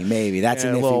 That's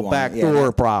a little back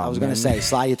door problem. I was gonna say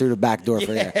slide you through the back door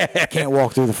for there. Can't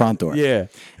walk through the front door. Yeah.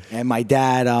 And my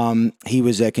dad, he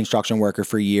was a construction worker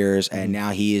for years, and now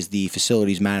he is the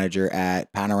facilities manager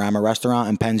at Panorama Restaurant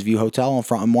and Penns View Hotel on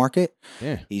Front and Market.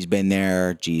 Yeah. He's been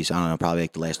there, I don't know, probably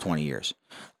like the last 20 years.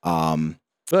 But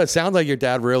it sounds like your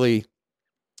dad really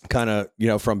kind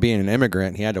of, from being an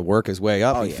immigrant, he had to work his way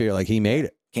up. You feel like he made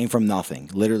it. Came from nothing.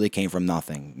 Literally came from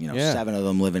nothing. 7 of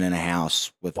them living in a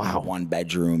house with one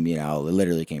bedroom. It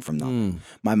literally came from nothing.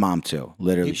 My mom too.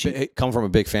 Literally, she come from a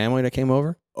big family that came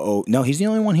over. Oh no, he's the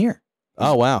only one here.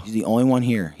 Oh wow, he's the only one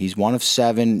here. He's one of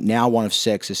 7, now one of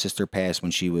 6. His sister passed when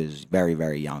she was very,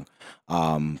 very young.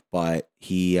 But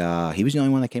he was the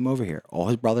only one that came over here. All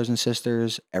his brothers and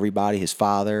sisters, everybody, his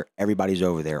father, everybody's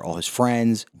over there. All his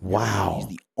friends. Wow, he's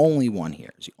the only one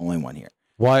here.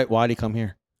 Why did he come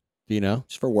here? Do you know?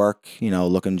 Just for work,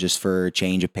 looking just for a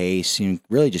change of pace. He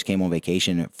really just came on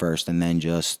vacation at first and then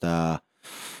just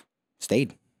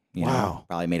stayed. Wow.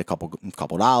 Probably made a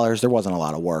couple dollars. There wasn't a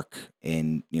lot of work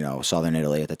in, southern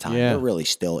Italy at the time. There really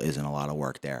still isn't a lot of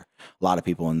work there. A lot of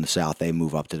people in the south, they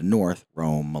move up to the north,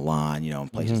 Rome, Milan,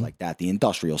 and places like that. The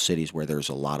industrial cities where there's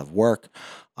a lot of work.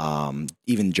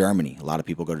 Even Germany. A lot of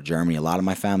people go to Germany. A lot of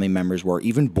my family members were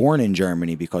even born in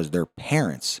Germany because their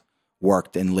parents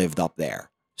worked and lived up there.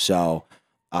 So,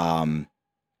 I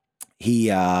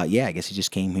guess he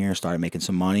just came here, started making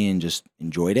some money, and just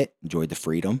enjoyed the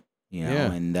freedom,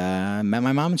 and met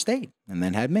my mom and stayed, and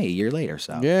then had me a year later.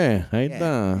 So,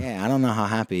 I don't know how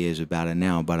happy he is about it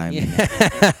now, but I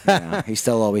mean, he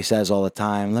still always says all the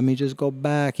time, "Let me just go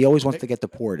back." He always wants to get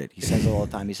deported. He says all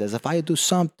the time. He says, "If I do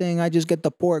something, I just get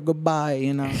deported. Goodbye."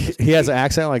 He has an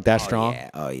accent like that strong.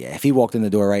 Yeah. Oh yeah. If he walked in the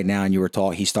door right now and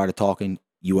he started talking,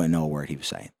 you wouldn't know a word he was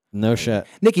saying. No shit.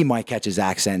 Nicky might catch his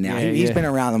accent now. He's been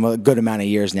around him a good amount of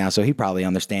years now, so he probably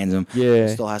understands him. Yeah.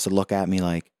 He still has to look at me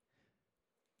like,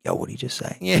 "Yo, what'd he just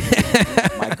say?" Yeah.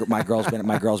 my girl's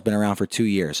been around for 2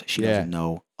 years. She doesn't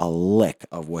know a lick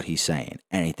of what he's saying.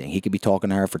 Anything. He could be talking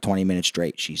to her for 20 minutes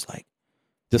straight. She's like,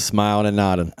 just smiling and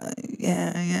nodding.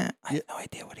 Yeah. I have no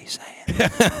idea what he's saying.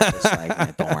 Just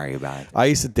like, don't worry about it. I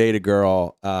used to date a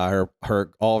girl. Her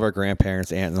all of her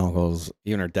grandparents, aunt and uncles,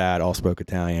 even her dad, all spoke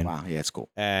Italian. Wow, yeah, it's cool.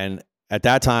 And at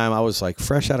that time, I was like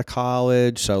fresh out of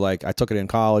college, so like I took it in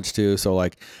college too. So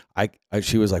like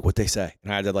she was like, "What they say?"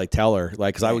 And I had to like tell her,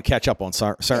 like, because I would catch up on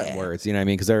certain words, you know what I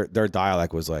mean? Because their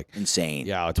dialect was like insane.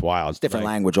 Yeah, it's wild. It's different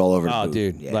language all over. Oh,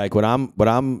 dude, like when I'm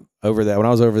over there, when I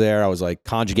was over there, I was like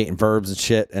conjugating verbs and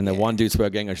shit. And the one dude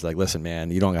spoke English. Like, listen, man,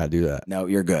 you don't got to do that. No,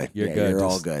 you're good. You're good. You're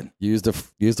all good. Use the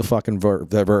fucking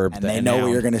verb. And they know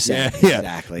what you're gonna say. Yeah,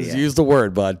 exactly. Just use the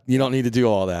word, bud. You don't need to do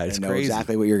all that. It's they know crazy.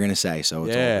 Exactly what you're gonna say. So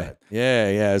it's all good.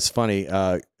 Yeah. It's funny.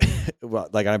 Well,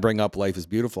 like I bring up "Life is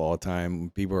Beautiful" all the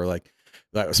time. People are like,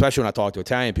 especially when I talk to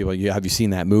Italian people, have you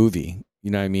seen that movie?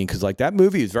 You know what I mean? Because like that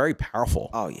movie is very powerful.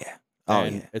 Oh yeah.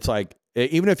 It's like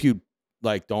even if you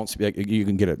like don't speak, you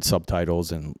can get it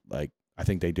subtitles, and like I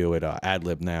think they do it ad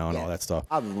lib now and all that stuff.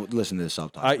 I would listen to the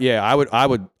subtitles.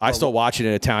 I still watch it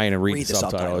in Italian and read the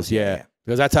subtitles. Yeah.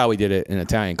 Because that's how we did it in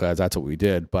Italian class. That's what we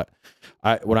did. But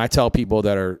when I tell people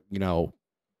that are,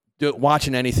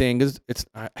 watching anything, because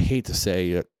I hate to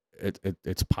say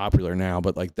it's popular now,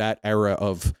 but like that era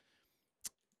of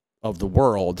the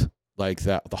world, like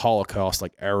that, the Holocaust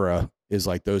like era is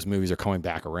like those movies are coming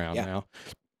back around now.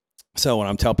 So when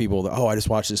I'm telling people that, I just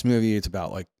watched this movie, it's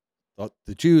about like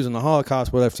the Jews and the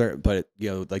Holocaust, whatever, but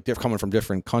like they're coming from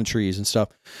different countries and stuff.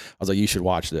 I was like, you should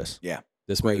watch this. Yeah.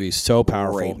 This movie is so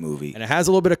powerful. Great movie. And it has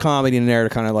a little bit of comedy in there to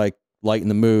kind of like lighten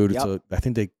the mood. Yep. I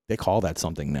think they call that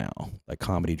something now, like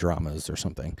comedy dramas or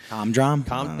something. Com-dram?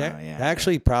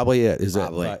 Actually, probably it. Is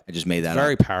probably. It? I just made that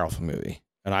very up. powerful movie.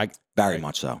 And very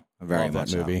much so. Very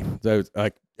much that movie.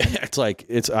 So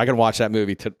I can watch that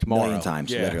movie tomorrow. 1,000,000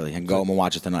 times, literally. And go home and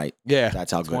watch it tonight. Yeah.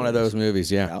 That's how good one of those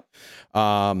movies, yeah.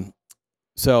 Yep.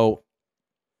 So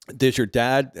did your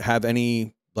dad have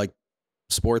any like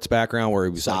sports background where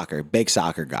he was soccer, big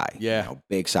soccer guy? Yeah.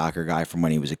 Big soccer guy from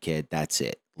when he was a kid. That's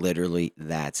it. Literally,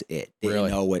 that's it. Didn't really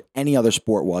know what any other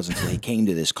sport was until he came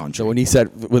to this country. So when he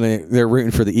said when they're rooting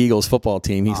for the Eagles football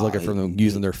team, he's looking for them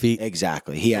using their feet.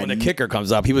 Exactly. When the kicker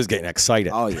comes up, he was getting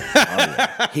excited. Oh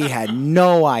yeah. He had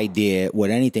no idea what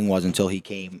anything was until he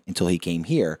came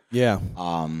here. Yeah.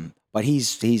 But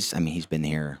he's been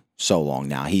here so long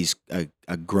now. He's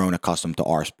grown accustomed to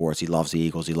our sports. He loves the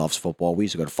Eagles. He loves football. We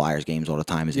used to go to Flyers games all the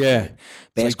time as a kid.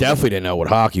 So he definitely didn't know what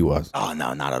hockey was. Oh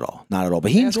no, not at all. Not at all.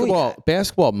 But he enjoyed that.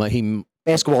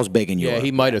 Basketball's big in Europe. Yeah,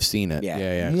 he might have seen it.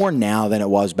 Yeah. More now than it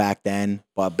was back then.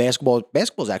 But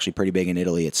basketball's actually pretty big in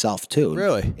Italy itself too.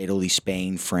 Really? Italy,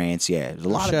 Spain, France. Yeah, there's a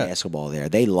lot of basketball there.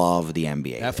 They love the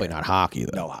NBA. Definitely not hockey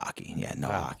though. No hockey. Yeah, no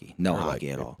hockey. No hockey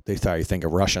at all. They thought you think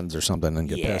of Russians or something and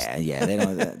get pissed. Yeah. They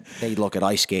don't. They look at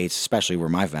ice skates, especially where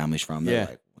my family's from. They're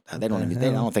like, they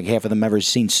don't think half of them ever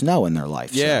seen snow in their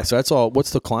life. Yeah, so that's all. What's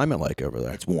the climate like over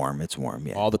there? It's warm.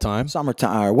 Yeah. All the time?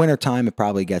 Summertime or wintertime, it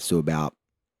probably gets to about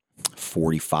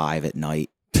 45 at night.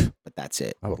 But that's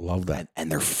it. I would love that. And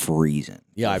they're freezing.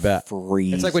 Yeah, I bet.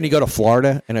 Freezing. It's like when you go to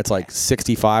Florida and it's like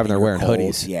 65 and they're wearing cold.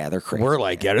 hoodies. Yeah, they're crazy. We're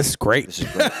like, this is great. This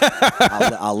is great.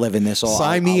 I'll live in this all.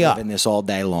 Sign me up. Live in this all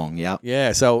day long. Yep.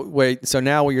 Yeah. So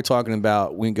now what you're talking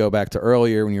about, we can go back to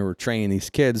earlier when you were training these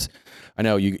kids. I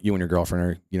know you and your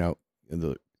girlfriend are,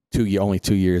 only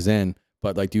 2 years in,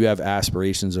 but like, do you have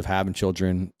aspirations of having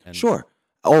children? Sure.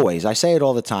 Always. I say it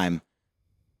all the time.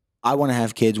 I want to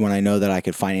have kids when I know that I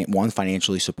could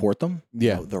financially support them.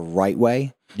 The right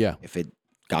way. Yeah. If it,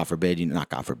 God forbid,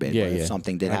 if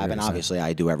something did happen, obviously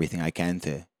I do everything I can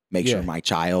to make sure my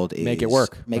child is make it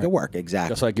work. Make it work.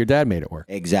 Exactly. Just like your dad made it work.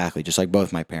 Exactly. Just like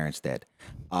both my parents did.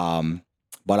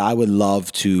 But I would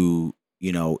love to,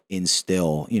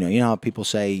 instill, how people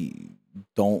say,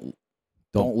 don't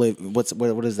live.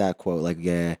 What is that quote? Like,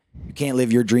 you can't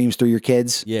live your dreams through your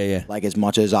kids. Yeah. Like as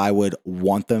much as I would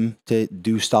want them to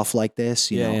do stuff like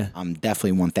this, know, I'm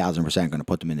definitely 1,000% going to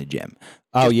put them in the gym.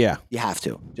 You have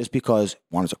to, just because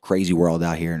it's a crazy world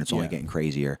out here and it's only getting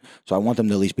crazier. So I want them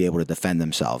to at least be able to defend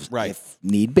themselves, if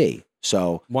need be.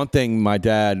 So one thing, my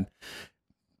dad,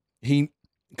 he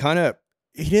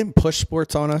didn't push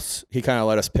sports on us. He kind of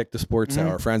let us pick the sports that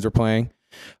our friends were playing.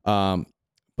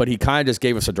 But he kind of just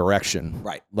gave us a direction.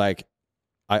 Right. Like,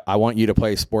 I want you to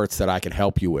play sports that I can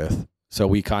help you with. So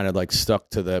we kind of like stuck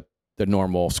to the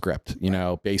normal script,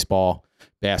 baseball,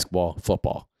 basketball,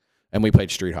 football. And we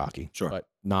played street hockey. Sure. But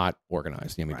not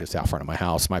organized. Just out front of my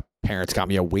house. My parents got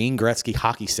me a Wayne Gretzky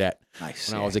hockey set.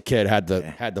 Nice. When I was a kid, had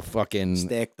the fucking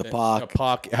stick, the puck. The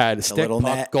puck had a stick, puck,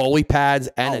 net. goalie pads,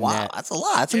 and a net. That's a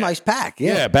lot. That's a nice pack.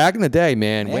 Yeah. Back in the day,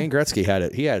 man, Wayne Gretzky had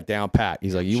it. He had it down pat.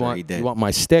 He's like, you want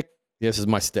my stick? This is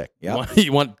my stick. Yep.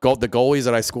 You want the goalies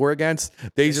that I score against?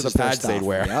 These are the pads they'd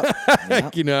wear.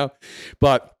 Yep.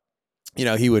 But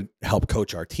he would help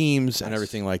coach our teams and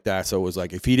everything like that. So it was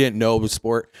like, if he didn't know the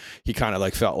sport, he kind of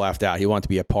like felt left out. He wanted to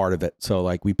be a part of it. So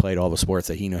like we played all the sports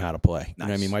that he knew how to play. You know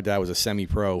what I mean? My dad was a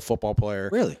semi-pro football player.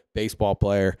 Really? Baseball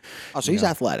player. Oh, so he's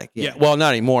athletic. Yeah. Well,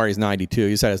 not anymore. He's 92.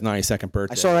 He's had his 92nd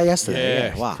birthday. I saw that yesterday.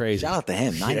 Yeah. Wow. Crazy. Shout out to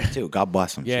him. 92. God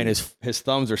bless him. Yeah. And his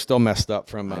thumbs are still messed up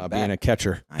from being a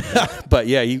catcher. But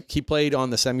yeah, he played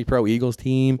on the semi-pro Eagles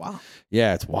team. Wow.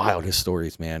 Yeah. It's wild. His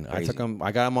stories, man. Crazy.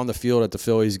 I got him on the field at the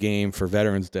Phillies game for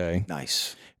Veterans Day.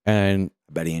 Nice. And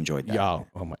I bet he enjoyed that. Yeah,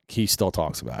 he still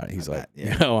talks about it. He's I'm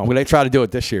going to try to do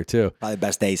it this year too. Probably the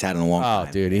best day he's had in a long time.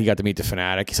 Oh, dude, he got to meet the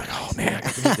Fanatic. He's like, oh man, I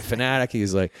got to meet the Fanatic.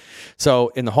 He's like, so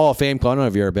in the Hall of Fame Club, I don't know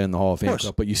if you've ever been in the Hall of Fame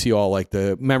Club, but you see all like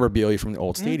the memorabilia from the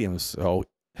old stadiums. So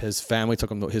his family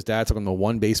his dad took him to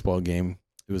one baseball game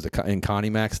It was in Connie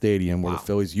Mack Stadium where the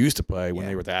Phillies used to play when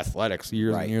they were the Athletics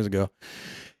years and years ago.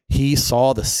 He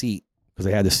saw the seat because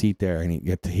they had the seat there, and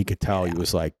he could tell. He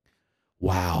was like,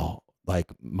 "Wow,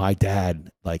 like my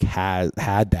dad like had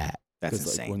that." That's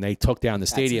insane. Like, when they took down the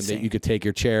stadium, that you could take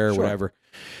your chair or whatever,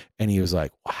 and he was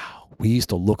like, "Wow, we used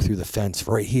to look through the fence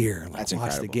right here and like,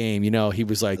 watch the game." You know, he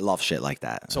was like, I love shit like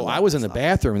that. So I was in the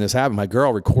bathroom when this happened. My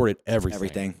girl recorded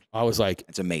everything. I was like,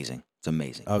 "It's amazing. It's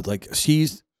amazing." I was like,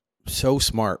 she's so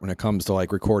smart when it comes to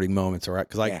like recording moments, or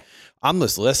because like I'm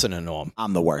just listening to him.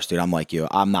 I'm the worst, dude. I'm like you.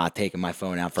 I'm not taking my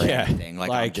phone out for anything.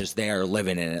 Like I'm just there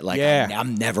living in it. Like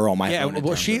I'm never on my phone.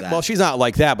 Well, she's not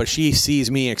like that, but she sees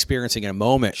me experiencing a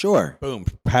moment. Sure. Boom,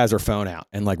 has her phone out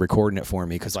and like recording it for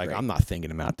me because like I'm not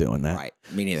thinking about doing that. Right.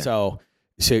 Me neither. So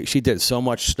she did so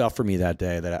much stuff for me that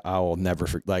day that I will never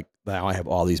forget. Like now I have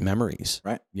all these memories.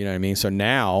 Right. You know what I mean? So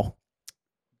now,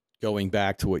 going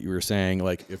back to what you were saying,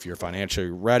 like if you're financially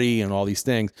ready and all these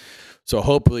things, so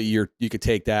hopefully you could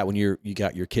take that when you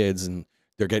got your kids and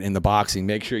they're getting into boxing.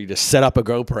 Make sure you just set up a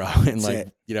GoPro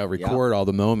and record all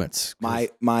the moments.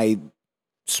 My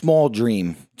small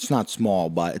dream, it's not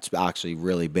small, but it's actually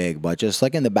really big. But just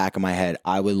like in the back of my head,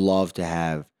 I would love to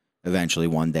have eventually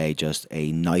one day just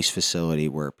a nice facility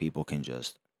where people can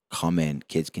just come in,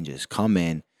 kids can just come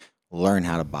in, learn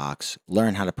how to box,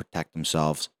 learn how to protect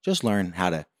themselves, just learn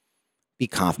how to be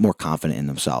more confident in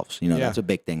themselves. You know, that's a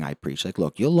big thing I preach. Like,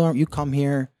 look, you'll learn, you come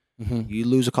here, you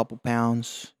lose a couple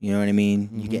pounds, you know what I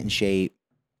mean? You get in shape,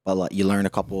 but like, you learn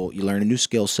a new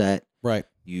skill set. Right.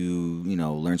 You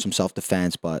learn some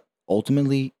self-defense, but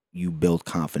ultimately you build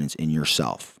confidence in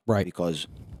yourself. Right. Because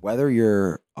whether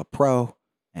you're a pro,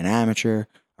 an amateur,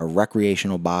 a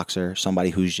recreational boxer, somebody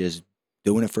who's just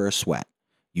doing it for a sweat,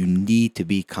 you need to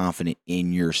be confident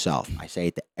in yourself. I say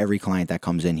it to every client that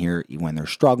comes in here, when they're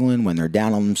struggling, when they're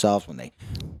down on themselves, when they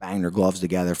bang their gloves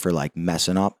together for like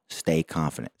messing up, stay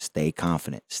confident, stay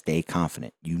confident, stay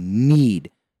confident. You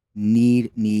need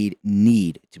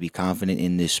to be confident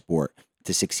in this sport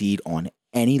to succeed on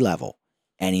any level,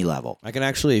 any level. I can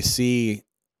actually see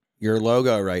your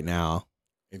logo right now.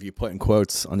 If you put in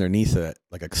quotes underneath it,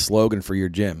 like a slogan for your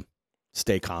gym,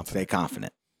 stay confident. Stay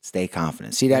confident. Stay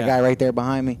confident. See that guy right there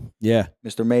behind me? Yeah.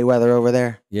 Mr. Mayweather over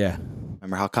there? Yeah.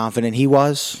 Remember how confident he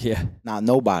was? Yeah. Not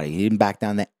nobody. He didn't back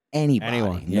down to anybody.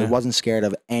 Anyone. He wasn't scared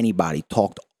of anybody.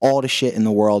 Talked all the shit in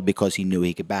the world because he knew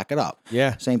he could back it up.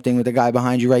 Yeah. Same thing with the guy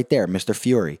behind you right there, Mr.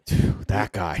 Fury. Dude,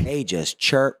 that guy. They just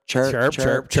chirp.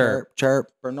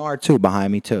 Bernard too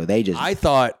behind me too. They just. I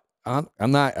thought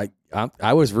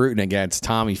I was rooting against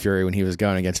Tommy Fury when he was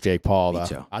going against Jake Paul. Though. Me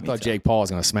too. I thought Jake Paul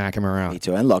was going to smack him around. Me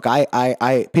too. And look,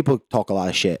 I people talk a lot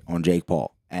of shit on Jake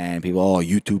Paul, and people,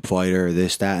 YouTube fighter,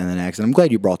 this, that, and the next. And I'm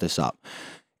glad you brought this up.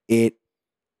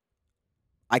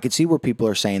 I could see where people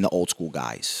are saying the old school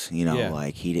guys,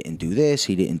 like he didn't do this,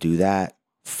 he didn't do that.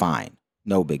 Fine.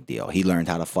 No big deal. He learned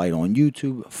how to fight on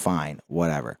YouTube. Fine.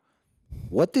 Whatever.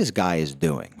 What this guy is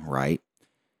doing, right?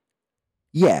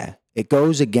 Yeah, it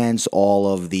goes against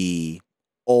all of the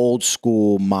old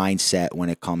school mindset when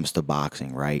it comes to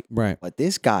boxing, right? Right. But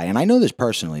this guy, and I know this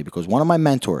personally because one of my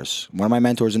mentors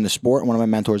in the sport, and one of my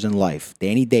mentors in life,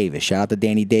 Danny Davis. Shout out to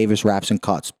Danny Davis, Raps and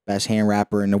Cuts, best hand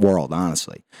rapper in the world,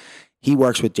 honestly. He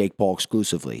works with Jake Paul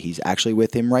exclusively. He's actually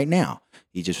with him right now.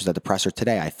 He just was at the presser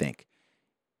today, I think.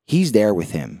 He's there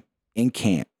with him in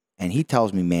camp, and he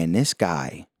tells me, man, this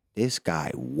guy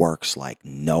works like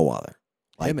no other.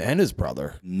 Like him and his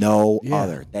brother. No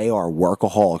other. They are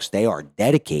workaholics. They are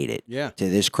dedicated to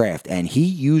this craft. And he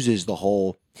uses the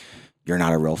whole, you're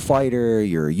not a real fighter,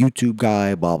 you're a YouTube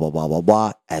guy, blah, blah, blah, blah,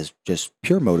 blah, as just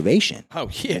pure motivation. Oh,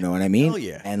 yeah. You know what I mean? Hell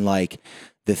yeah. And like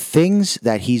the things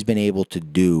that he's been able to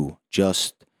do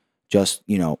just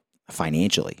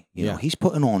financially, you know, he's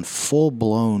putting on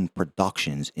full-blown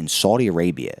productions in Saudi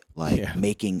Arabia, like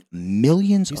making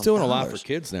millions of dollars. He's doing a lot for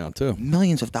kids now, too.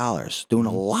 Millions of dollars. Doing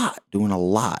a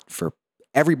lot for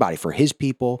everybody, for his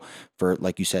people, for,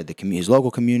 like you said, his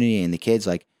local community and the kids.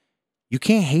 Like, you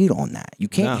can't hate on that. You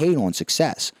can't hate on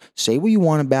success. Say what you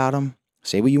want about him.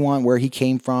 Say what you want, where he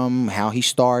came from, how he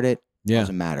started.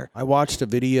 Doesn't matter. I watched a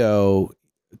video,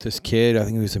 this kid, I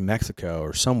think he was in Mexico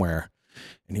or somewhere.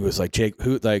 And he was like,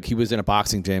 he was in a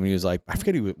boxing gym. And he was like, I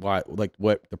forget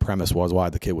what the premise was, why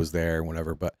the kid was there and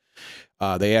whatever. But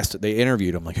they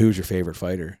interviewed him, like, who's your favorite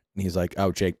fighter? And he's like,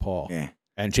 oh, Jake Paul. Yeah.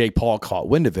 And Jake Paul caught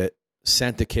wind of it,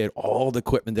 sent the kid all the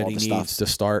equipment that he needs to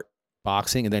start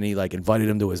boxing. And then he like invited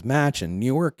him to his match in New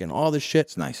York and all this shit.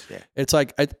 It's nice. Yeah. It's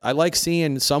like, I like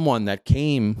seeing someone that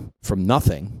came from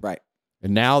nothing. Right.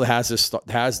 And now has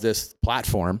this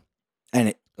platform.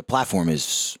 And the platform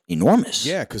is enormous.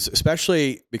 Yeah,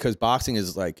 especially because boxing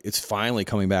is like, it's finally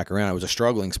coming back around. It was a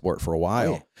struggling sport for a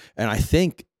while. Yeah. And I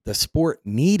think the sport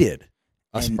needed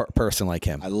a person like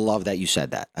him. I love that you said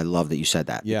that.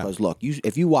 Yeah. Because look,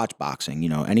 if you watch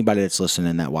boxing, anybody that's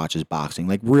listening that watches boxing,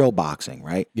 like real boxing,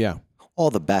 right? Yeah.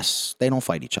 All the best, they don't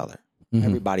fight each other. Mm-hmm.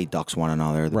 Everybody ducks one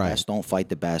another. The best don't fight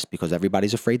the best because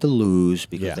everybody's afraid to lose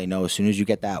because they know as soon as you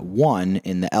get that one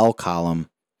in the L column,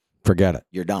 forget it.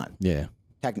 You're done. Yeah.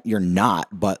 You're not,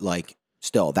 but like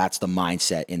still, that's the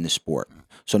mindset in the sport.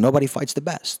 So nobody fights the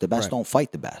best. The best don't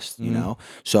fight the best,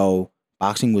 So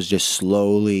boxing was just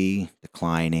slowly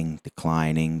declining.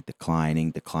 HBO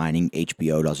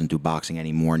doesn't do boxing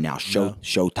anymore. Now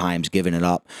Showtime's giving it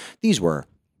up. These were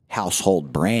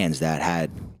household brands that had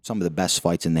some of the best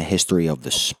fights in the history of the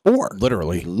sport.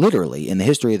 Literally in the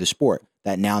history of the sport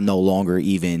that now no longer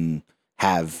even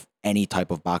have any type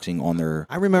of boxing on their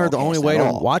I remember the only way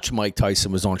to watch Mike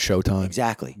Tyson was on Showtime.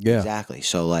 Exactly. Yeah. Exactly.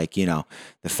 So like, the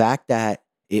fact that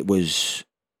it was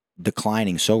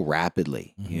declining so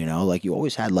rapidly, like you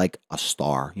always had like a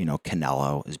star,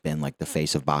 Canelo has been like the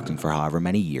face of boxing for however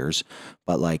many years.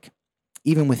 But like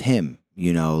even with him,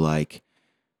 like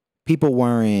people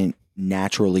weren't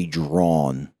naturally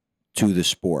drawn to the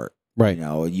sport. Right.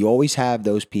 You always have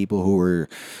those people who are,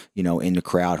 in the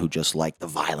crowd who just like the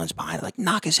violence behind it, like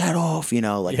knock his head off,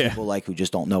 people like who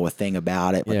just don't know a thing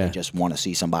about it, but they just want to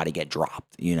see somebody get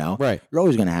dropped, Right. You're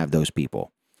always going to have those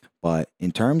people. But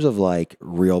in terms of like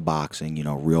real boxing,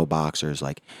 real boxers,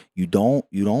 like you don't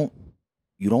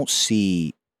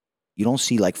see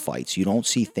like fights. You don't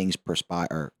see things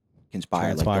transpire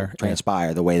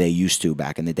the way they used to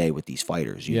back in the day with these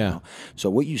fighters, you know? So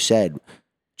what you said,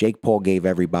 Jake Paul gave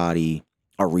everybody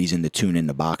a reason to tune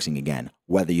into boxing again.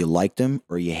 Whether you liked him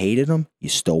or you hated him, you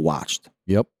still watched.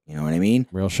 Yep. You know what I mean?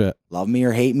 Real shit. Love me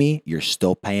or hate me, you're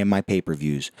still paying my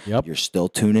pay-per-views. Yep. You're still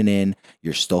tuning in.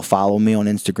 You're still following me on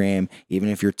Instagram. Even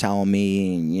if you're telling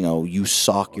me, you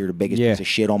suck, you're the biggest piece of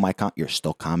shit on my you're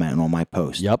still commenting on my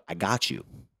post. Yep. I got you.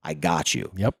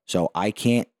 Yep. So I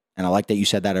can't, and I like that you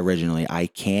said that originally, I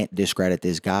can't discredit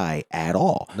this guy at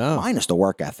all. No. Minus the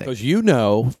work ethic. Because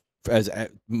as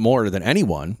more than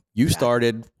anyone, you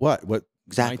started what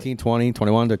Exactly. 19, 20,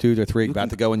 21 to 2 to 3, about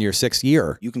to go into your 6th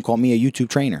year. You can call me a YouTube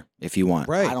trainer if you want.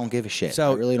 Right. I don't give a shit.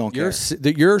 So I really don't care.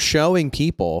 You're showing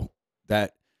people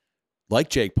that, like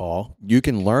Jake Paul, you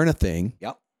can learn a thing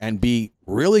and be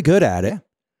really good at it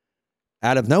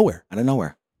out of nowhere.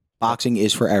 Boxing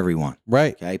is for everyone.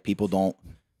 Right. Okay. People don't.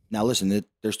 Now, listen,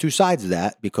 there's two sides of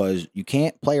that because you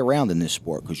can't play around in this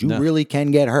sport because you really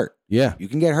can get hurt. Yeah. You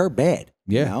can get hurt bad.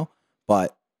 Yeah.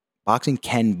 But boxing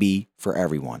can be for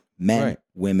everyone. Men,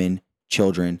 women,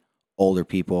 children, older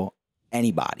people,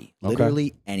 anybody.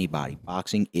 Literally anybody.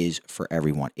 Boxing is for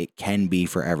everyone. It can be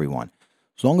for everyone.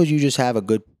 As long as you just have a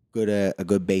good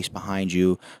base behind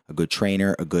you, a good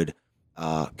trainer, a good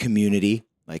community.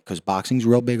 Like, because boxing's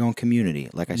real big on community.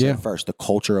 Like I said first, the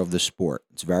culture of the sport.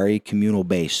 It's very communal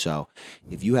based. So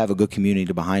if you have a good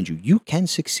community behind you, you can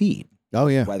succeed. Oh,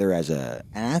 yeah. Whether as an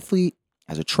athlete,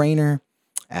 as a trainer,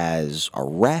 as a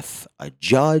ref, a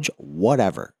judge,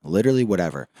 whatever, literally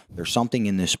whatever. There's something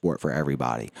in this sport for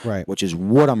everybody, right? Which is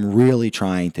what I'm really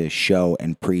trying to show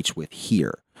and preach with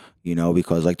here,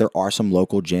 because like there are some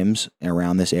local gyms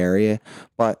around this area,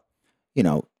 but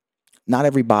not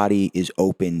everybody is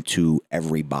open to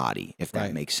everybody, if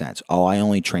that makes sense. Oh, I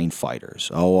only train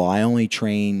fighters. Oh, I only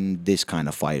train this kind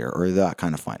of fighter or that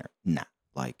kind of fighter. Nah,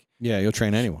 like. Yeah, you'll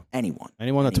train anyone. Anyone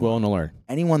that's willing to learn.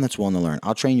 Anyone that's willing to learn.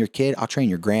 I'll train your kid. I'll train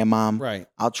your grandmom. Right.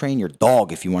 I'll train your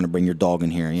dog if you want to bring your dog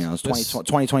in here. It's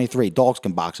 2023. Dogs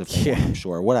can box if they want, I'm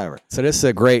sure. Whatever. So this is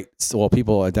a great,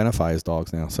 people identify as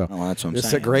dogs now. So that's what I'm saying. This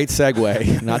is a great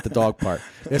segue, not the dog part.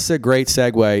 This is a great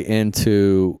segue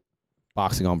into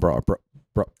boxing on broad.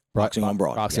 Boxing on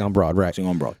broad. Boxing on broad, right. Boxing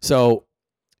on broad. So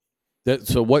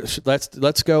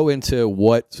let's go into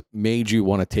what made you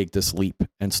want to take this leap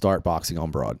and start boxing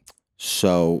on broad.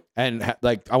 So, and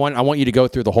like I want you to go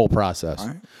through the whole process. All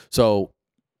right. So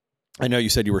I know you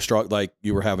said you were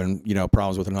you were having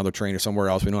problems with another trainer somewhere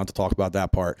else. We don't have to talk about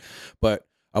that part, but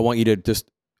I want you to just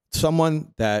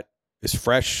someone that is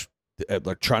fresh,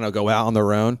 like trying to go out on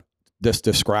their own. Just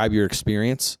describe your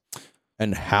experience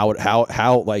and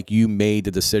how like you made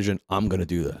the decision. I'm going to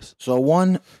do this. So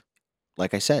one,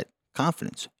 like I said.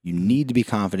 Confidence. You need to be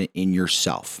confident in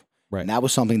yourself. Right. And that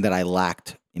was something that I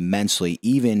lacked immensely,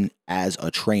 even as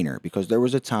a trainer, because there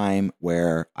was a time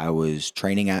where I was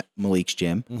training at Malik's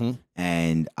gym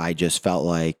and I just felt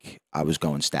like I was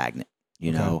going stagnant,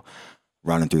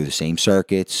 running through the same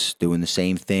circuits, doing the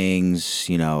same things,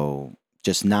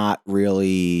 just not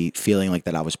really feeling like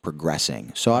that I was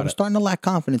progressing. So I was starting to lack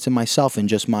confidence in myself and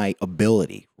just my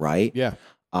ability, right? Yeah.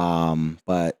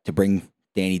 But to bring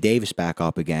Danny Davis back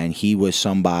up again, he was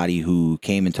somebody who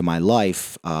came into my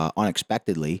life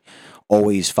unexpectedly.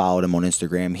 Always followed him on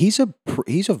Instagram. He's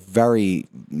a very,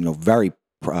 very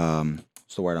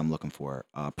what's the word I'm looking for?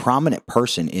 Prominent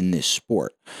person in this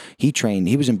sport. He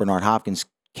was in Bernard Hopkins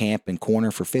camp and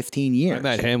corner for 15 years. I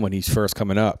met him when he's first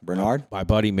coming up. Bernard? My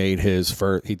buddy made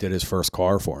he did his first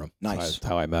car for him. Nice. That's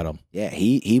how I met him. Yeah,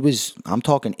 he was, I'm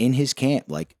talking in his camp,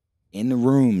 like in the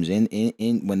rooms,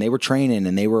 in when they were training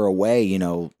and they were away,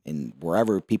 in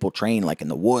wherever people train, like in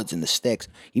the woods and the sticks.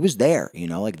 He was there,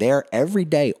 like there every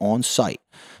day on site.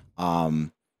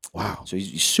 Wow. So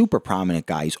he's a super prominent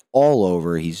guy. He's all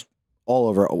over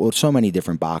with so many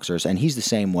different boxers, and he's the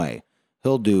same way.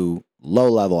 He'll do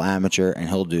low-level amateur, and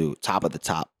he'll do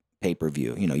top-of-the-top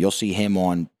pay-per-view. You'll see him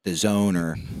on The Zone,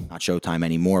 or not Showtime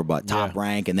anymore, but Top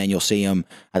Rank, and then you'll see him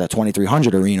at the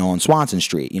 2300 Arena on Swanson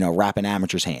Street, wrapping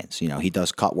amateurs' hands. He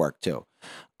does cut work, too.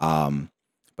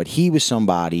 But he was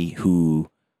somebody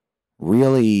who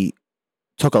really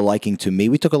took a liking to me.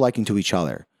 We took a liking to each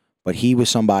other, but he was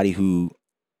somebody who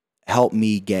helped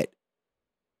me get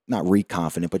not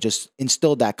re-confident, but just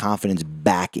instilled that confidence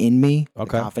back in me.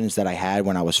 Okay. The confidence that I had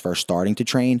when I was first starting to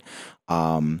train.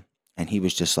 And he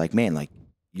was just like, man, like,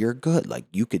 you're good. Like,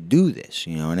 you could do this.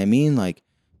 You know what I mean? Like,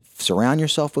 surround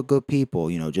yourself with good people,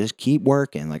 just keep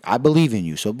working. Like, I believe in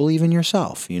you, so believe in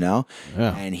yourself, Yeah.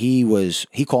 And he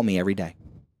called me every day.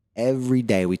 Every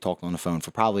day we talked on the phone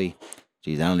for probably,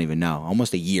 I don't even know,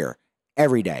 almost a year.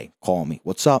 Every day, call me.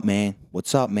 What's up, man?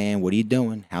 What's up, man? What are you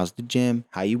doing? How's the gym?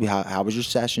 How was your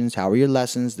sessions? How were your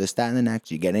lessons? This, that, and the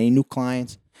next. You get any new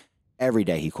clients? Every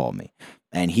day he called me.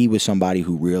 And he was somebody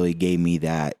who really gave me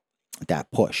that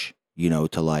push,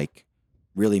 to like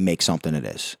really make something of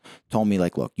this. Told me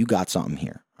like, look, you got something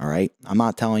here. All right. I'm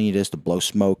not telling you this to blow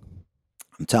smoke.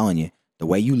 I'm telling you, the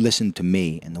way you listen to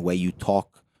me and the way you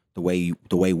talk, the way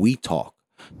we talk,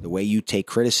 the way you take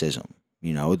criticism,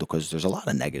 because there's a lot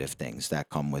of negative things that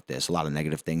come with this, a lot of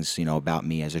negative things, about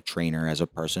me as a trainer, as a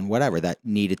person, whatever, that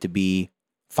needed to be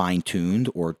fine-tuned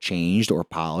or changed or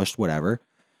polished, whatever.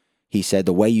 He said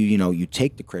the way you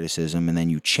take the criticism and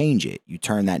then you change it, you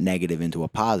turn that negative into a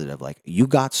positive. Like, you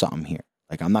got something here.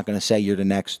 Like, I'm not going to say you're the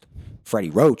next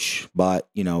Freddie Roach, but,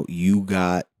 you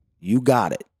got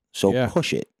it. So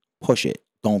push it.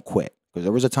 Don't quit. Because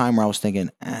there was a time where I was thinking,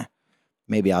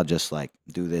 maybe I'll just like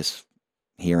do this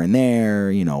here and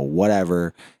there,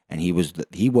 whatever. And he was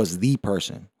the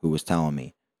person who was telling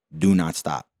me, do not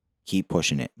stop. Keep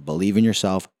pushing it. Believe in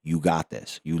yourself. You got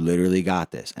this. You literally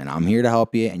got this. And I'm here to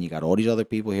help you. And you got all these other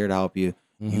people here to help you.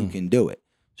 Mm-hmm. You can do it.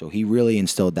 So he really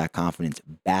instilled that confidence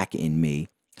back in me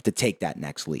to take that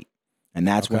next leap. And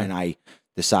that's when I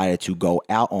decided to go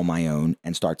out on my own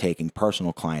and start taking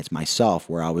personal clients myself,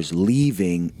 where I was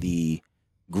leaving the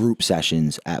group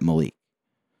sessions at Malik.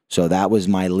 So that was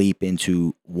my leap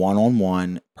into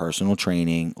one-on-one personal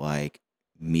training, like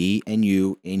me and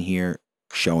you in here,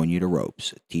 showing you the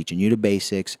ropes, teaching you the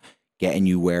basics, getting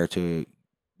you where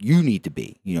you need to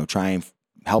be,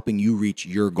 helping you reach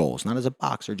your goals, not as a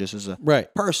boxer, just as a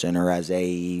person, or as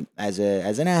an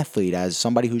athlete, as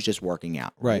somebody who's just working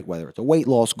out, right? Whether it's a weight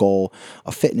loss goal,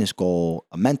 a fitness goal,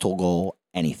 a mental goal,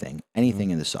 anything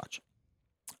in the such.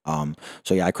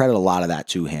 So yeah, I credit a lot of that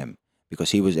to him,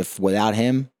 because if without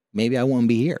him, maybe I wouldn't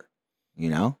be here,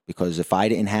 because if I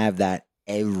didn't have that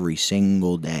every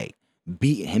single day,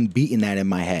 beating that in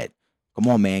my head. Come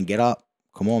on, man, get up.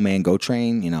 Come on, man, go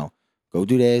train, go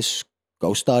do this,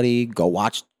 go study, go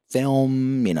watch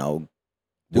film, do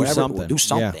something. Do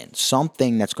something. Yeah.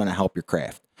 Something that's going to help your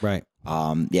craft. Right.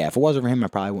 If it wasn't for him, I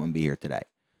probably wouldn't be here today.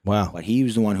 Wow. But he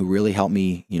was the one who really helped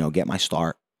me, get my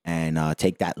start and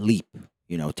take that leap,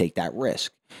 take that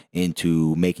risk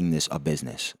into making this a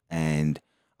business. And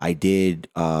I did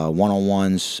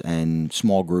one-on-ones and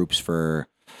small groups for,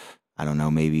 I don't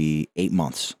know, maybe 8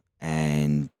 months.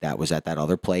 And that was at that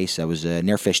other place that was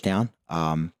near Fishtown.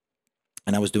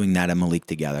 And I was doing that and Malik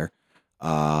together.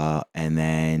 And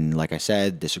then, like I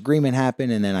said, disagreement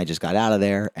happened, and then I just got out of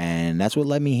there, and that's what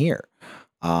led me here.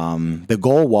 The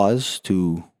goal was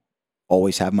to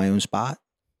always have my own spot,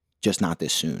 just not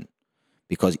this soon.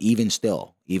 Because even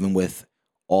with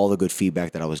all the good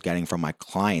feedback that I was getting from my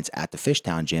clients at the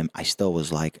Fishtown gym, I still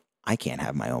was like, I can't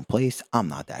have my own place. I'm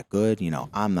not that good. I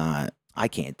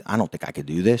don't think I could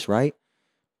do this, right?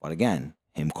 But again,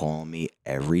 him calling me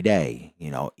every day,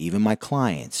 even my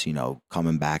clients,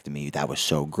 coming back to me, that was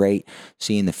so great.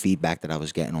 Seeing the feedback that I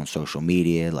was getting on social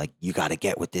media, like, you got to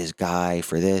get with this guy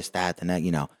for this, that, and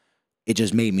that, it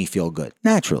just made me feel good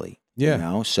naturally. Yeah. You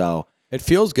know, so it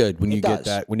feels good when you get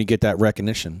that, when you get that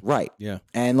recognition. Right. Yeah.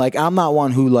 And like, I'm not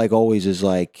one who like always is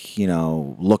like, you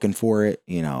know, looking for it,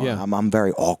 you know, I'm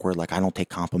very awkward. Like I don't take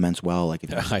compliments well. Like,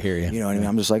 if I hear you. You know what I mean?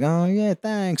 I'm just like, oh yeah,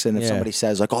 thanks. And if somebody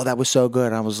says like, oh, that was so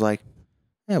good, I was like,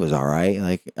 it was all right.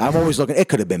 Like I'm always looking, it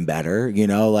could have been better, you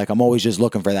know, like I'm always just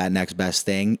looking for that next best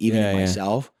thing, even in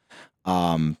myself.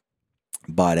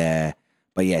 But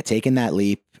yeah, taking that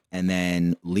leap and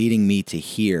then leading me to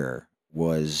here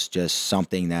was just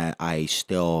something that I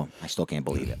still can't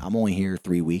believe it. I'm only here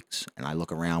 3 weeks, and I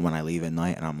look around when I leave at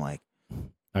night, and I'm like,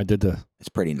 it's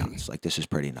pretty nuts. Like this is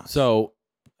pretty nuts. So,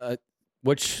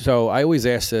 so I always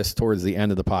ask this towards the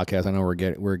end of the podcast. I know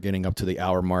we're getting up to the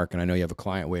hour mark, and I know you have a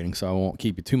client waiting, so I won't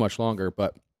keep you too much longer.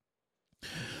 But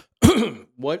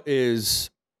what is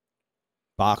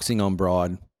Boxing on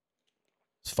Broad's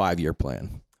 5-year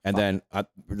plan? And then I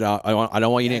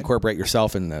don't want you to incorporate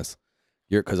yourself in this,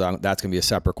 because that's going to be a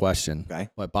separate question. Okay.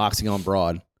 But Boxing on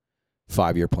Broad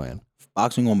 5-year plan.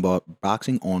 Boxing on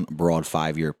Broad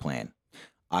 5-year plan.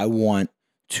 I want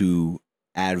to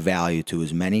add value to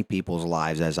as many people's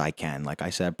lives as I can. Like I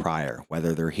said prior,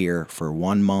 whether they're here for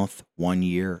 1 month, 1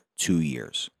 year, 2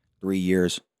 years, 3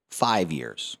 years, 5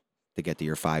 years to get to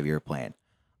your 5-year plan.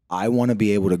 I want to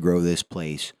be able to grow this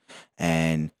place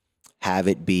and have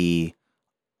it be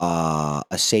a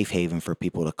safe haven for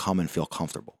people to come and feel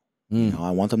comfortable. You know,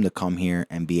 I want them to come here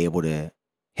and be able to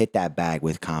hit that bag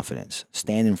with confidence,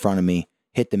 stand in front of me,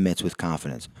 hit the mitts with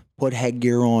confidence, put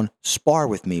headgear on, spar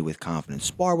with me with confidence,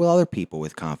 spar with other people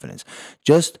with confidence.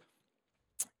 Just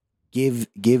give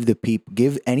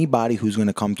anybody who's going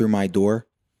to come through my door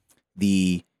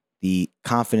the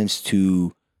confidence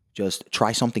to just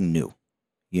try something new.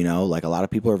 You know, like a lot of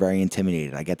people are very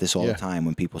intimidated. I get this all the time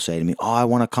when people say to me, oh, I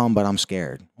want to come, but I'm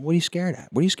scared. What are you scared at?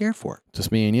 What are you scared for?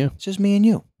 Just me and you. It's just me and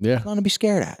you. Yeah. It's nothing to be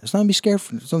scared at. It's nothing to be scared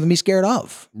for. It's nothing to be scared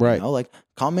of. Right. You know, like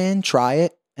come in, try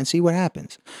it, and see what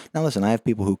happens. Now, listen, I have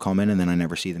people who come in and then I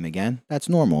never see them again. That's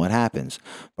normal. It happens.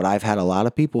 But I've had a lot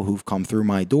of people who've come through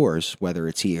my doors, whether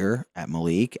it's here at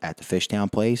Malik, at the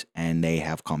Fishtown place, and they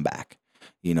have come back.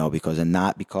 You know,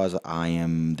 not because I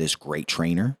am this great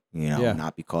trainer, you know,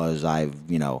 not because I've,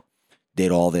 you know,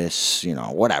 did all this, you know,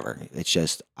 whatever. It's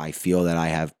just I feel that I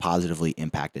have positively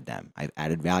impacted them. I've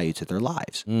added value to their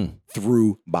lives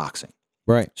through boxing.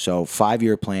 Right. So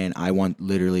 5-year plan, I want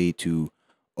literally to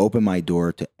open my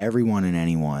door to everyone and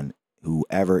anyone,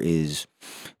 whoever is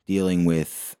dealing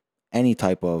with any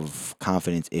type of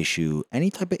confidence issue, any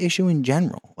type of issue in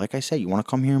general. Like I said, you want to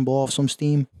come here and blow off some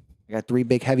steam? I got 3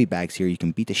 big heavy bags here. You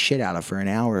can beat the shit out of for an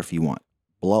hour if you want.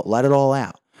 Let it all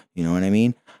out. You know what I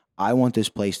mean? I want this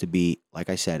place to be, like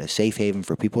I said, a safe haven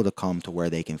for people to come to where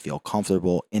they can feel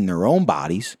comfortable in their own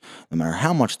bodies, no matter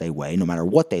how much they weigh, no matter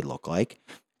what they look like,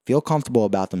 feel comfortable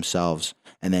about themselves,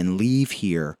 and then leave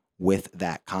here with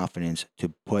that confidence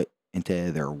to put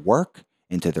into their work,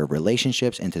 into their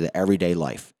relationships, into the everyday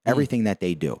life, everything that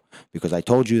they do. Because I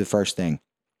told you the first thing,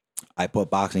 I put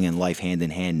boxing and life hand in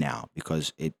hand now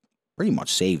because it pretty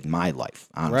much saved my life,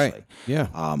 honestly. Right. Yeah.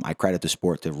 I credit the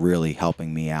sport to really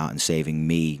helping me out and saving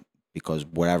me, because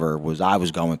whatever I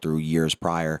was going through years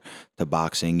prior to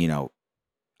boxing, you know,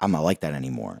 I'm not like that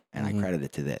anymore. And I credit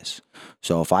it to this.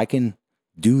 So if I can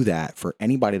do that for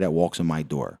anybody that walks in my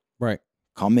door, right,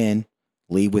 come in,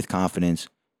 leave with confidence,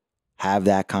 have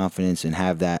that confidence and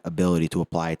have that ability to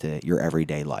apply it to your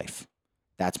everyday life.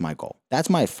 That's my goal. That's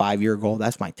my 5-year goal.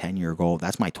 That's my 10-year goal.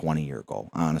 That's my 20-year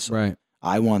goal, honestly. Right.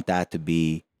 I want that to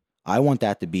be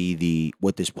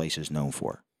what this place is known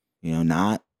for. You know,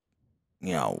 not,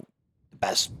 you know,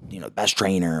 best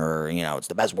trainer, or, you know, it's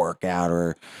the best workout,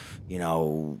 or, you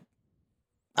know,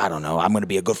 I don't know, I'm going to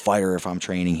be a good fighter if I'm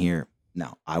training here.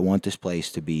 No, I want this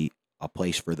place to be a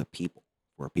place for the people,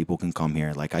 where people can come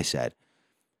here, like I said,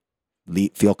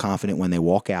 feel confident when they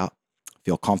walk out,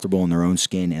 feel comfortable in their own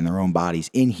skin and their own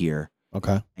bodies in here.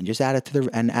 Okay. And just add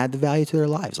the value to their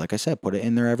lives. Like I said, put it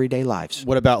in their everyday lives.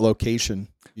 What about location?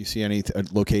 You see any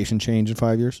location change in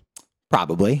 5 years?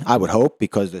 Probably. I would hope,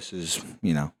 because this is,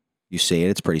 you know, you see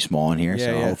it's pretty small in here. Yeah,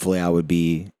 so yeah. Hopefully I would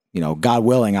be, you know, God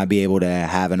willing, I'd be able to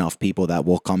have enough people that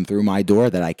will come through my door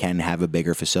that I can have a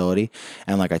bigger facility.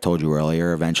 And like I told you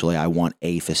earlier, eventually I want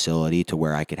a facility to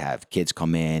where I could have kids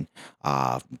come in,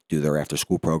 do their after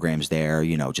school programs there,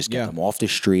 you know, just get them off the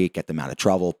street, get them out of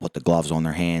trouble, put the gloves on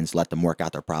their hands, let them work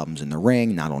out their problems in the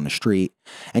ring, not on the street.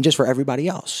 And just for everybody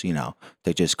else, you know,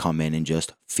 to just come in and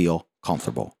just feel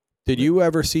comfortable. Did you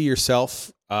ever see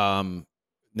yourself, now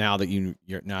that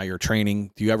you're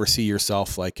training, do you ever see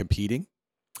yourself like competing?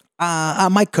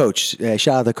 My coach,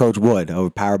 shout out to Coach Wood over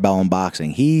Parabellum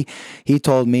Boxing. He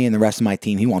told me and the rest of my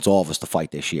team he wants all of us to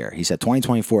fight this year. He said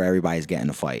 2024 everybody's getting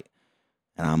a fight.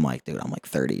 And I'm like, dude, I'm like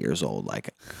 30 years old.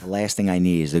 Like the last thing I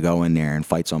need is to go in there and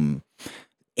fight some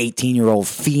 18-year-old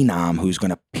phenom who's going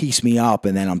to piece me up,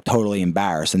 and then I'm totally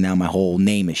embarrassed, and now my whole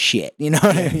name is shit. You know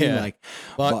what I mean? Yeah. Like,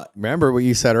 but remember what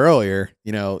you said earlier,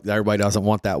 everybody doesn't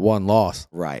want that one loss.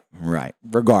 Right.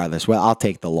 Regardless, well, I'll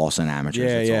take the loss in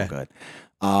amateurs. It's all good.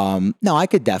 No, I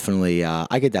could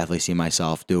definitely see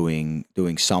myself doing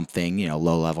something,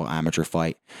 low level amateur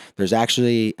fight. There's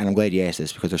actually, and I'm glad you asked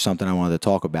this because there's something I wanted to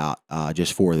talk about,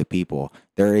 just for the people.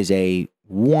 There is a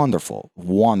wonderful,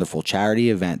 wonderful charity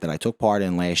event that I took part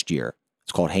in last year.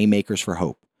 It's called Haymakers for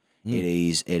Hope. It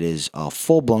is a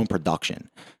full blown production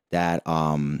that,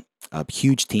 a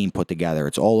huge team put together.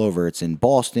 It's all over. It's in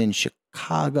Boston,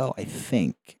 Chicago, I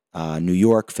think, New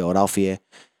York, Philadelphia.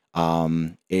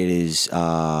 It's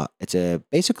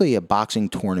basically a boxing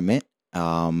tournament,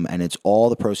 and it's all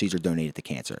the proceeds are donated to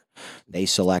cancer. They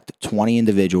select 20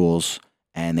 individuals,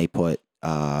 and they put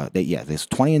there's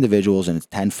 20 individuals, and it's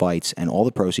 10 fights, and all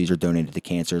the proceeds are donated to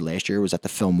cancer. Last year it was at the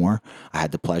Fillmore. I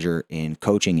had the pleasure in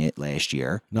coaching it last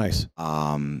year. Nice.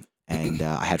 And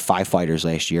I had 5 fighters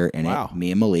last year, and wow. Me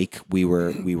and Malik, he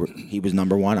was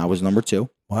number 1, I was number 2.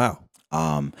 Wow.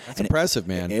 That's impressive,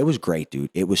 man. It was great, dude.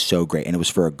 It was so great. And it was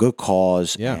for a good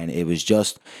cause. Yeah. And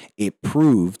it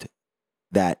proved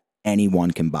that anyone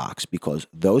can box, because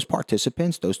those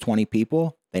participants, those 20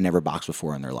 people, they never boxed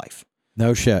before in their life.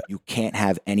 No shit. You can't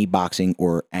have any boxing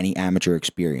or any amateur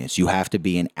experience. You have to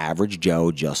be an average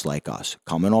Joe just like us.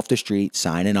 Coming off the street,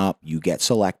 signing up, you get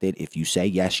selected. If you say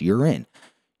yes, you're in.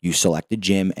 You select a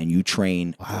gym and you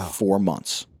train for 4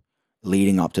 months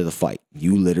leading up to the fight.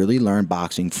 You literally learn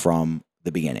boxing from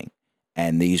the beginning.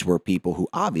 And these were people who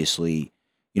obviously,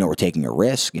 were taking a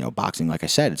risk. Boxing, like I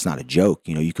said, it's not a joke.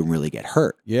 You can really get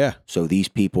hurt. Yeah. So these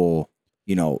people,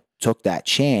 took that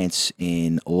chance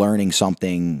in learning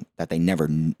something that they never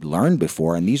learned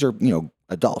before. And these are,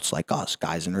 adults like us,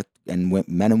 guys men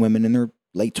and women in their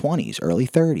late 20s, early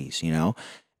 30s,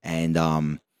 and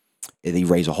they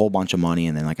raise a whole bunch of money,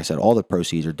 and then, like I said, all the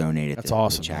proceeds are donated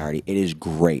to charity. It is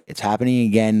great. It's happening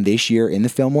again this year in the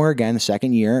Fillmore again, the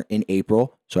second year in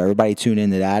April. So everybody tune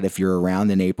into that. If you're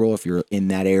around in April, if you're in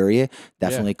that area,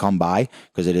 definitely come by,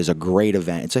 because it is a great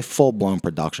event. It's a full-blown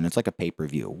production. It's like a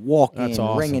pay-per-view. Walk in,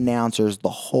 ring announcers, the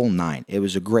whole 9. It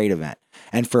was a great event,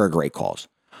 and for a great cause.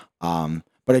 But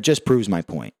it just proves my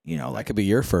point. That could be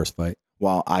your first fight.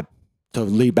 Well, to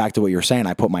lead back to what you were saying,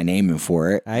 I put my name in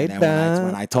for it. And then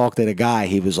when I talked to the guy,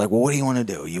 he was like, well, what do you want to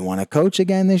do? You want to coach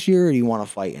again this year, or do you want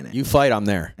to fight in it? You fight, I'm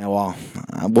there. And well,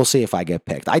 we'll see if I get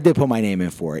picked. I did put my name in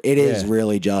for it. It is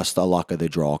really just a luck of the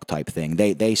draw type thing.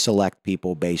 They select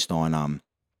people based on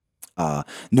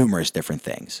numerous different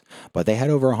things. But they had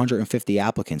over 150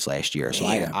 applicants last year. So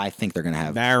I think they're going to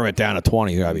have... Narrow it down to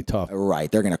 20. That'd be tough. Right.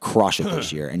 They're going to crush it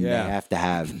this year. And they have to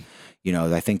have,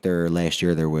 I think last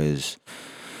year there was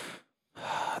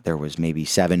maybe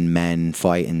 7 men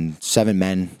fights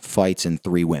and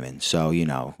 3 women. So,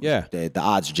 the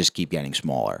odds just keep getting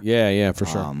smaller. Yeah, for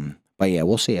sure. But yeah,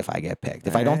 we'll see if I get picked.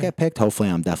 If I don't get picked, hopefully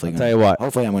I'm definitely tell you what.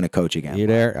 Hopefully I'm going to coach again. You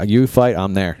there? You fight,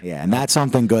 I'm there. Yeah, and that's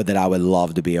something good that I would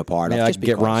love to be a part of. Yeah, I could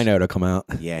get Rhino to come out.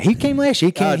 Yeah, he came last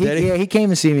year. He came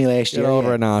to see me last year.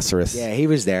 Over Rhinoceros. Yeah, he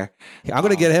was there. I'm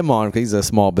going to get him on, because he's a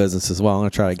small business as well. I'm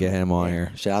going to try to get him on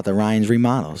here. Shout out to Ryan's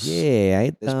Remodels. Yeah,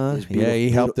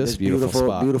 he helped this beautiful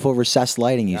spot. Beautiful recessed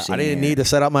lighting you see. I didn't need to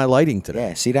set up my lighting today.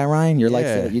 Yeah, see that, Ryan? Your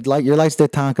lights the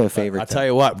Tonka favorite. I'll tell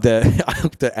you what,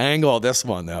 the angle of this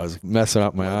one though is messing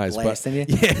up my eyes. Blasting you?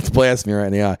 Yeah, it's blasting me right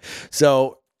in the eye.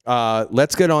 So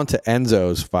let's get on to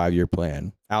Enzo's 5-year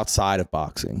plan outside of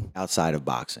boxing. Outside of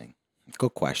boxing.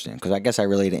 Good question, because I guess I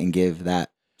really didn't give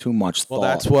that too much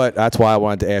thought. Well, that's why I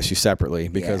wanted to ask you separately,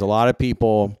 because a lot of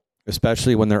people,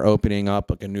 especially when they're opening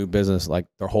up like a new business, like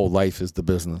their whole life is the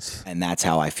business. And that's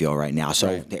how I feel right now.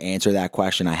 So to answer that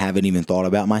question, I haven't even thought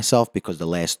about myself, because the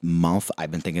last month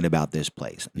I've been thinking about this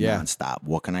place nonstop.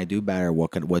 What can I do better?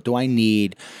 What do I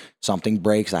need? Something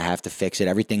breaks, I have to fix it.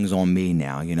 Everything's on me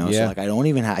now, So like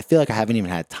I feel like I haven't even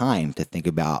had time to think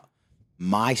about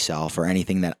myself or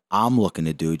anything that I'm looking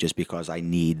to do, just because I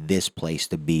need this place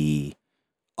to be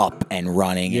up and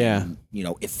running and,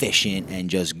 efficient and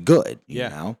just good, you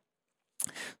know?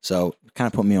 So kind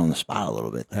of put me on the spot a little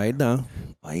bit there. I know.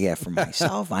 But yeah, for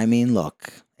myself, I mean,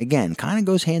 look, again, kind of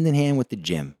goes hand in hand with the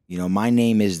gym. My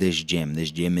name is this gym.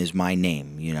 This gym is my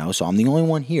name, so I'm the only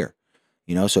one here.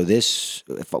 So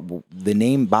the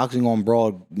name Boxing on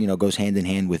Broad, goes hand in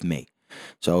hand with me.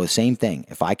 So the same thing.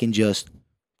 If I can just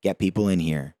get people in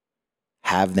here,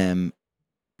 have them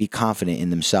be confident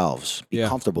in themselves, be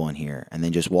comfortable in here, and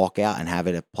then just walk out and have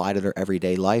it apply to their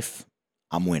everyday life,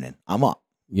 I'm winning. I'm up.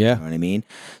 Yeah. You know what I mean?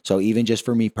 So even just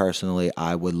for me personally,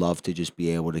 I would love to just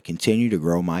be able to continue to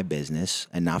grow my business,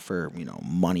 and not for,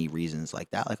 money reasons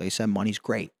like that. Like I said, money's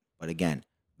great. But again,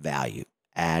 value,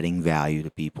 adding value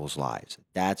to people's lives.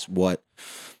 That's what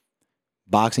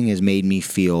boxing has made me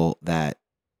feel that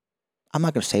I'm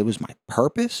not going to say it was my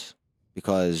purpose,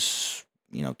 because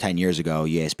 10 years ago,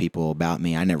 you asked people about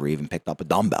me, I never even picked up a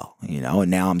dumbbell,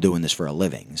 and now I'm doing this for a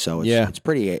living. So it's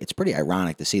pretty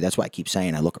ironic to see. That's why I keep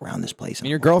saying I look around this place. And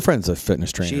your girlfriend's a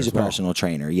fitness trainer. She's a personal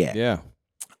trainer. Yeah. Yeah.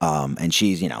 And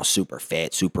she's, super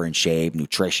fit, super in shape,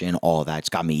 nutrition, all that. It's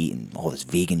got me eating all this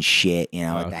vegan shit,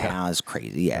 at the house. It's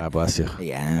crazy. Yeah. God bless you.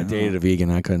 Yeah. I dated a vegan.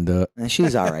 I couldn't do it. And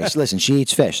she's all right. Listen, she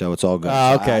eats fish, so it's all good.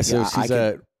 Oh, okay. So she's she's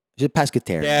a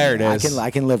pescatarian. There it is.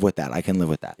 I can live with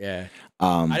that. Yeah.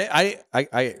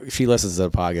 She listens to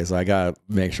the podcast, so I gotta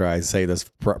make sure I say this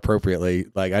appropriately.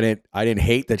 Like, I didn't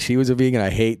hate that she was a vegan.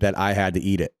 I hate that I had to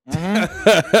eat it.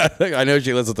 Mm-hmm. I know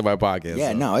she listens to my podcast.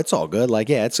 Yeah, so. No, it's all good. Like,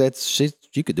 yeah,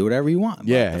 you could do whatever you want. But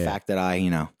yeah. The fact that I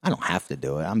don't have to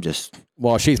do it. I'm just.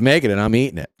 Well, she's making it. I'm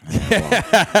eating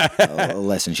it.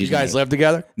 Listen, you guys live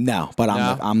together? No, but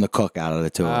I'm the cook out of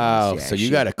the two of us. Yeah, so you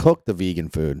got to cook the vegan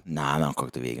food. Nah, I don't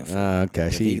cook the vegan food. Okay,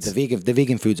 the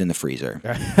vegan food's in the freezer.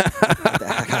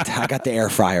 I got the air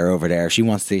fryer over there. She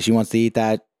wants to eat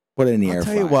that. Put it in the air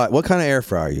fryer. Tell you what kind of air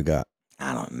fryer you got?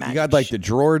 I don't know. You got like the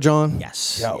drawer, John?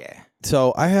 Yes. Yeah.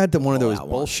 So I had one of those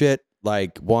bullshit,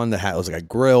 like one that was like a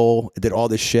grill. It did all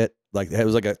this shit. Like it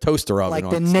was like a toaster oven.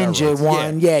 Like the Ninja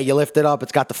one. Yeah, you lift it up.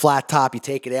 It's got the flat top. You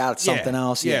take it out. It's something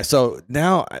else. Yeah. So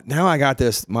now I got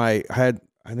this. I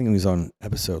think it was on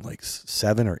episode like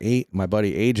 7 or 8. My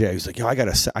buddy AJ was like, "Yo, I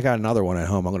got another one at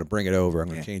home. I'm going to bring it over. I'm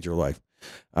going to change your life."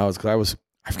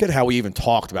 I forget how we even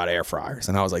talked about air fryers,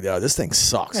 and I was like, "Oh, this thing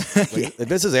sucks. Like, if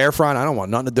this is air frying, I don't want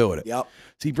nothing to do with it." Yep.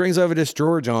 So he brings over this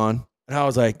drawer, John, and I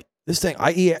was like, "This thing,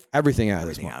 I eat everything out of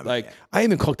this one. Like, I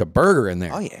even cooked a burger in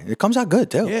there. Oh yeah, it comes out good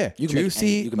too. Yeah, you can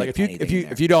juicy. Make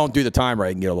if you don't do the time right,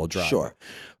 you can get a little dry. Sure.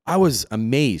 I was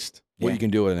amazed what you can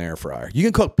do with an air fryer. You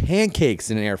can cook pancakes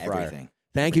in an air fryer. Everything.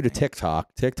 Thank you to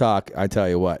TikTok. TikTok, I tell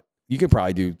you what, you can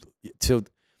probably do. So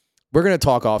we're going to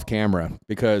talk off camera,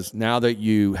 because now that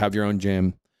you have your own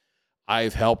gym,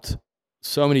 I've helped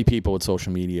so many people with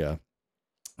social media.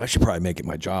 I should probably make it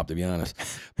my job, to be honest.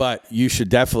 But you should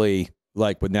definitely,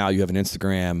 like, now you have an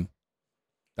Instagram.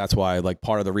 That's why, like,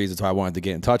 part of the reasons why I wanted to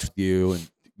get in touch with you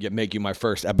and make you my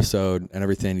first episode and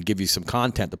everything, to give you some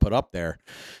content to put up there.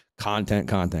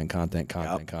 Content. I'm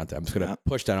just going to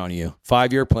push that on you.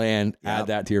 5-year plan. Add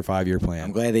that to your 5-year plan.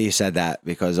 I'm glad that you said that,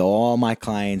 because all my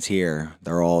clients here,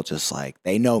 they're all just like,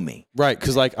 they know me. Right.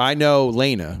 Because, like, I know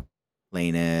Lena.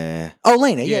 Oh,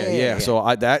 Lena. Yeah. So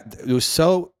it was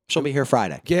so. She'll be here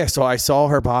Friday. Yeah. So I saw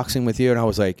her boxing with you, and I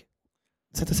was like,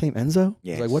 "Is that the same Enzo?"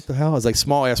 Yeah. Like, what the hell? I was like,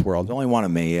 small ass world. There's only one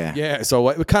of me. Yeah. Yeah. So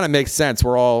it kind of makes sense.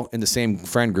 We're all in the same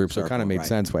friend group, so it kind of made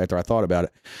sense after I thought about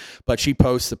it. But she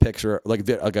posts a picture, like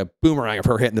a boomerang of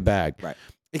her hitting the bag. Right.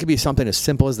 It could be something as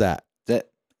simple as that. That's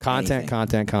it. Content.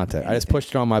 I just pushed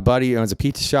it on my buddy who owns a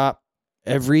pizza shop.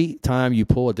 Every time you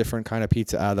pull a different kind of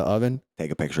pizza out of the oven,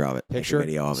 take a picture of it. Picture, take a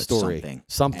video of it. Story.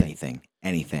 Something.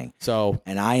 Anything. So,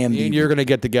 and I am. You're gonna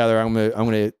get together. I'm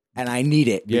gonna. And I need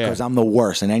it because I'm the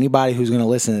worst. And anybody who's gonna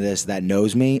listen to this that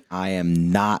knows me, I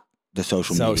am not the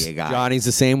social media guy. Johnny's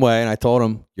the same way, and I told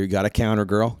him, "You got a counter,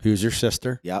 girl. Who's your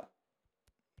sister? Yep.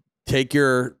 Take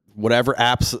your whatever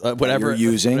apps, whatever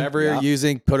you're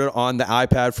using, put it on the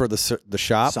iPad for the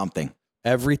shop. Something.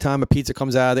 Every time a pizza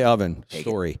comes out of the oven,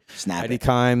 story. Snap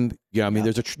Anytime,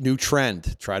 there's a new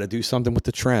trend. Try to do something with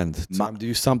the trend.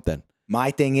 Do something. My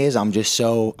thing is, I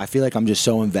feel like I'm just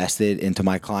so invested into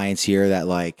my clients here that,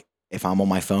 like, if I'm on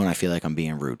my phone, I feel like I'm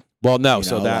being rude. Well, no,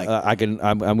 I'm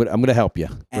gonna help you.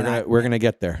 We're gonna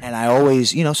get there. And I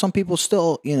always, some people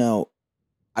still,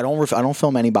 I don't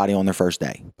film anybody on their first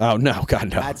day. Oh no,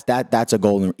 God no. That's a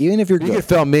golden. Even if you're good, you can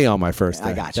film me on my first day.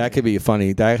 I got you. That could be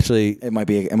funny. That actually, it might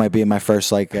be my first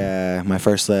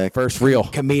first reel,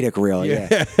 comedic reel.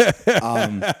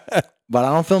 Yeah. But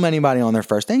I don't film anybody on their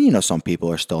first day. Some people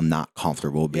are still not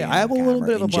comfortable being. Yeah, I have a little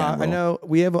bit of a I know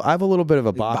I have a little bit of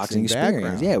a boxing experience.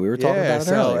 Background. Yeah, we were talking about it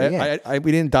earlier. Yeah.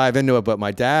 We didn't dive into it, but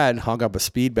my dad hung up a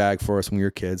speed bag for us when we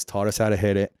were kids. Taught us how to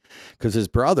hit it because his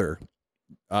brother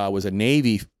was a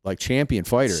Navy champion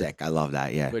fighter. Sick, I love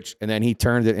that. Yeah. And then he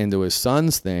turned it into his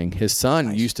son's thing. His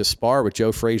son used to spar with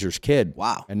Joe Frazier's kid.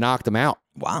 Wow. And knocked him out.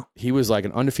 Wow. He was like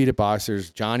an undefeated boxer.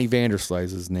 Johnny Vanderslice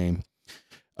is his name.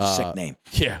 Sick name.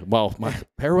 Yeah. Well,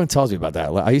 everyone tells me about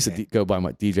that. I used to go by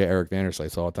my DJ Eric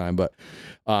Vanderslice all the time, but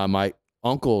my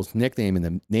uncle's nickname in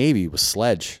the Navy was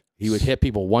Sledge. He would hit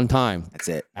people one time. That's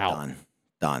it. Out.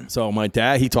 Done. So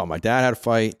he taught my dad how to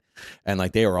fight. And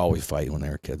like they were always fighting when they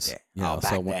were kids. Yeah.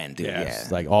 Back then, dude. Yeah.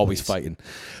 Like always fighting.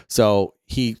 So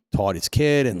he taught his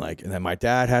kid, and then my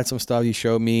dad had some stuff he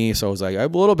showed me. So it was like I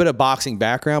have a little bit of boxing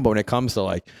background, but when it comes to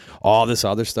like all this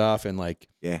other stuff and like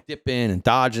dipping and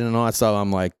dodging and all that stuff,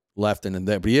 I'm like left in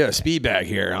there. But speed bag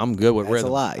here, I'm good with rhythm.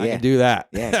 A lot. I can do that.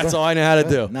 Yeah, that's all I know how to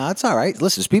do. No, it's all right.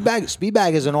 Listen, speed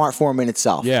bag is an art form in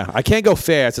itself. Yeah, I can't go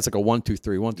fast. It's like a 1, 2,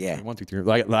 3, 1, 2, 3, 1, 2, 3.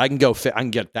 Like I can go. I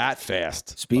can get that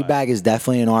fast. Speed bag is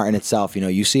definitely an art in itself. You know,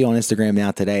 you see on Instagram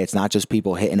now today, it's not just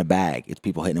people hitting a bag. It's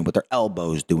people hitting it with their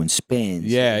elbows, doing spins.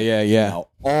 Yeah. You know,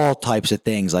 all types of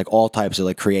things, like all types of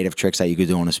like creative tricks that you could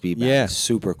do on a speed bag. Yeah, it's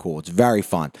super cool. It's very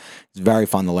fun. It's very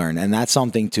fun to learn, and that's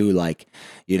something too. Like,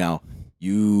 you know,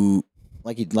 you.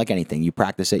 Like anything, you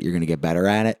practice it, you're going to get better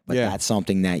at it. But that's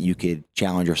something that you could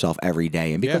challenge yourself every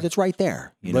day, and because it's right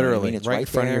there, you know literally, what I mean? It's right in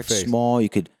front of your face. It's small. You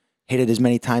could hit it as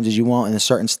many times as you want in a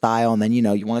certain style, and then you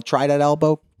want to try that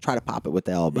elbow. Try to pop it with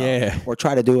the elbow, or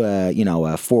try to do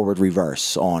a forward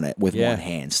reverse on it with one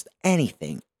hand.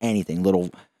 Anything,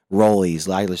 little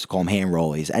rollies. I used to call them hand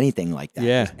rollies. Anything like that.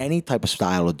 Yeah, any type of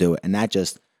style to do it, and that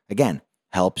just again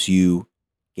helps you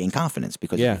gain confidence,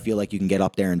 because if you feel like you can get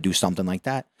up there and do something like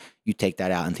that, you take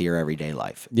that out into your everyday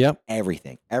life. Yep.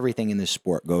 Everything in this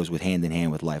sport goes with hand in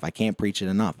hand with life. I can't preach it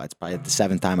enough. That's probably the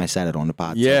 7th time I said it on the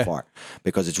pod so far,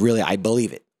 because it's really, I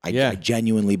believe it. I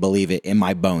genuinely believe it in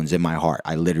my bones, in my heart.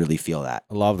 I literally feel that.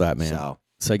 I love that, man.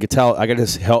 So you could tell, I got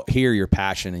to hear your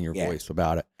passion in your voice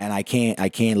about it. And I can't.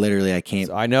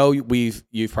 So I know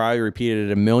you've probably repeated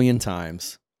it a million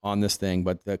times on this thing,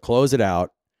 but to close it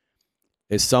out,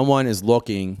 if someone is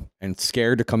looking and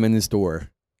scared to come in this door,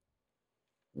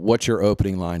 what's your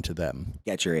opening line to them?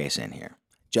 Get your ass in here.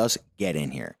 Just get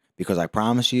in here. Because I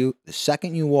promise you, the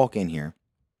second you walk in here,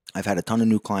 I've had a ton of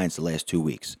new clients the last 2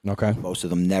 weeks. Okay. Most of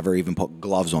them never even put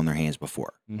gloves on their hands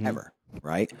before, ever,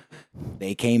 right?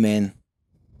 They came in,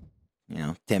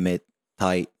 timid,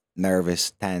 tight,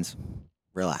 nervous, tense.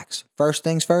 Relax. First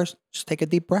things first, just take a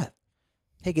deep breath.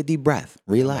 Take a deep breath.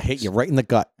 Relax. I hit you right in the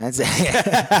gut. That's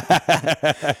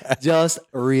it. Just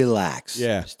relax.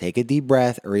 Yeah. Just take a deep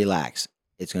breath. Relax.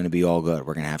 It's going to be all good.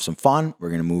 We're going to have some fun. We're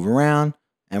going to move around,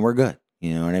 and we're good.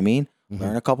 You know what I mean?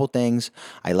 Learn a couple things.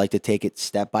 I like to take it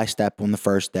step by step on the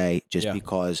first day, just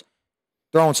because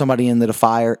throwing somebody into the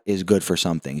fire is good for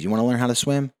some things. You want to learn how to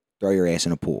swim? Throw your ass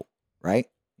in a pool, right?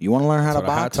 You want to learn how to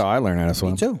box? That's how I learned how to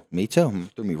swim. Me too.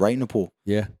 Threw me right in the pool.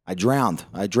 Yeah. I drowned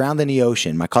in the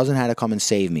ocean. My cousin had to come and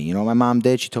save me. You know what my mom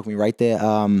did? She took me right there.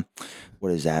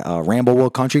 What is that?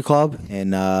 Ramblewood Country Club in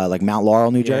like Mount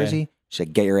Laurel, New Jersey. She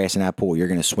said, "Get your ass in that pool. You're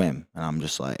gonna swim." And I'm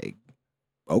just like,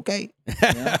 okay,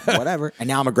 whatever. And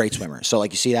now I'm a great swimmer. So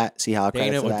like, you see that? See how I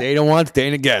credit for that? Dana wants,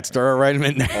 Dana gets. Throw her right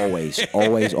in there. Always.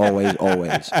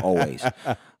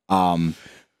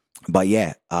 But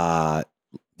yeah.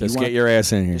 Just get your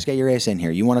ass in here. Just get your ass in here.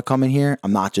 You want to come in here?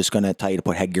 I'm not just going to tell you to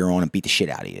put headgear on and beat the shit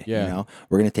out of you. Yeah. You know?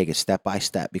 We're going to take it step by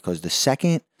step, because the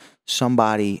second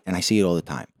somebody, and I see it all the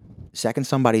time, the second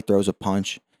somebody throws a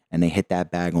punch and they hit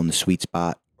that bag on the sweet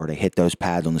spot, or they hit those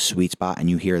pads on the sweet spot, and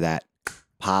you hear that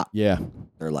pop,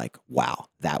 they're like, wow,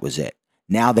 that was it.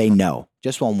 Now they know,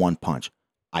 just on one punch,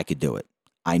 I could do it.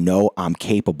 I know I'm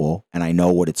capable, and I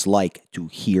know what it's like to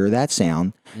hear that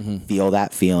sound, feel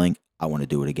that feeling. I want to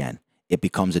do it again. It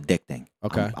becomes addicting.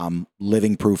 Okay. I'm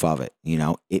living proof of it.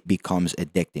 It becomes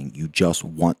addicting. You just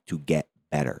want to get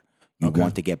better. You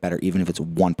want to get better, even if it's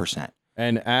 1%.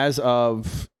 And as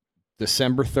of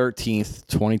December 13th,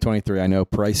 2023, I know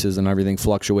prices and everything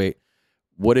fluctuate.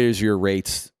 What is your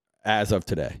rates as of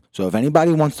today? So if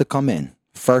anybody wants to come in,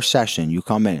 first session, you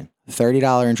come in,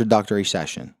 $30 introductory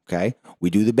session. Okay. We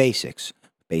do the basics,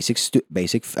 basic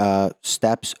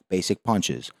steps, basic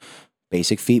punches,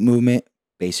 basic feet movement,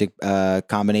 basic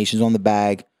combinations on the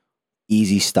bag,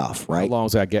 easy stuff, right? How long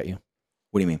does that get you?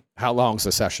 What do you mean? How long's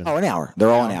the session? Oh, an hour. They're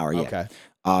all an hour, yeah. Okay.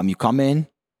 You come in,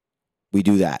 we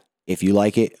do that. If you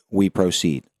like it, we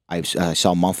proceed. I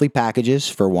sell monthly packages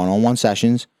for one-on-one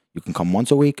sessions. You can come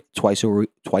once a week, twice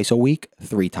a week,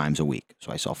 3 times a week.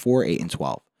 So I sell 4, 8, and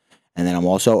 12. And then I'm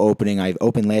also opening. I've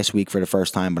opened last week for the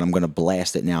first time, but I'm going to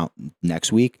blast it now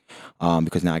next week,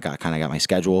 because now I got my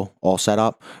schedule all set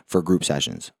up for group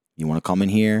sessions. You want to come in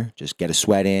here, just get a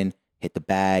sweat in, hit the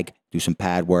bag, do some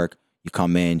pad work. You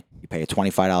come in, you pay a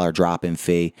 $25 drop-in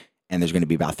fee, and there's going to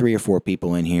be about 3 or 4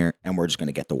 people in here, and we're just going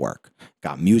to get to work.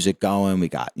 Got music going. We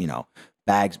got,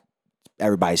 bags.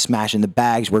 Everybody's smashing the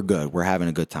bags. We're good. We're having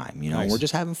a good time. Nice. We're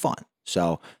just having fun.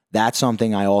 So that's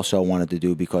something I also wanted to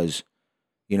do, because,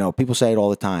 people say it all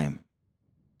the time.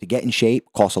 to get in shape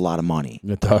costs a lot of money.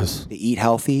 It does. To eat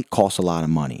healthy costs a lot of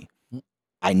money.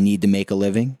 I need to make a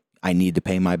living. I need to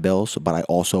pay my bills, but I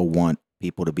also want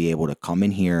people to be able to come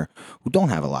in here who don't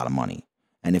have a lot of money.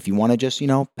 And if you want to just,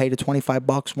 pay the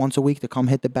 $25 once a week to come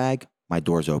hit the bag, my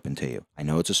door's open to you. I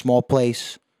know it's a small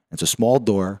place. It's a small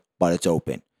door, but it's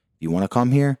open. If you want to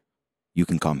come here, you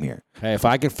can come here. Hey, if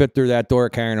I can fit through that door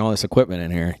carrying all this equipment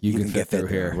in here, you can fit through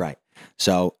here. Right.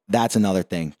 So that's another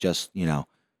thing. Just,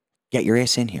 get your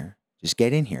ass in here. Just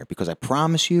get in here, because I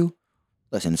promise you,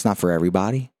 listen, it's not for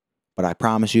everybody, but I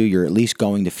promise you, you're at least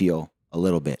going to feel a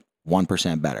little bit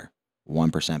 1% better.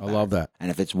 1% better. I love that. And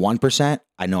if it's 1%,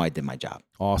 I know I did my job.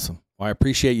 Awesome. Well, I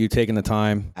appreciate you taking the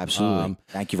time. Absolutely.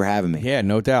 Thank you for having me. Yeah,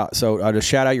 no doubt. So just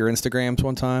shout out your Instagrams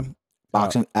one time.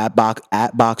 Boxing at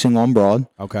Boxing on Broad.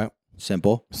 Okay.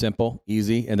 Simple,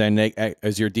 easy. And then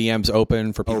is your DMs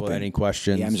open for people with any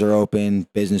questions? DMs are open,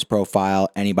 business profile,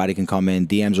 anybody can come in.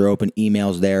 DMs are open,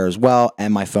 emails there as well,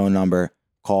 and my phone number.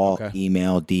 Call,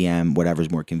 email, DM,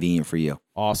 whatever's more convenient for you.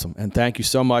 Awesome. And thank you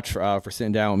so much for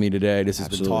sitting down with me today. This has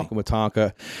been Talking with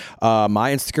Tonka.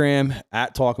 My Instagram,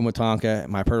 at Talking with Tonka.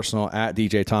 My personal, at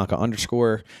DJ Tonka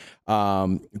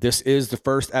 _. This is the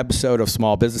first episode of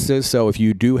Small Businesses. So if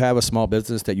you do have a small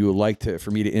business that you would like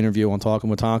for me to interview on Talking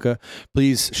with Tonka,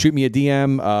 please shoot me a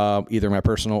DM, either my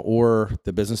personal or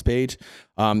the business page.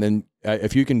 And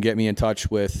if you can get me in touch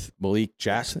with Malik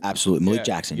Jackson. Absolutely. Malik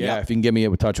Jackson. Yeah. If you can get me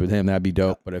in touch with him, that'd be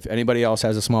dope. But if anybody else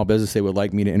has a small business they would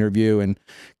like me to interview and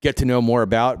get to know more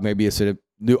about, maybe it's a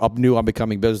new up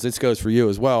becoming business. This goes for you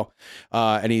as well.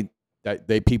 They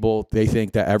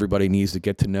think that everybody needs to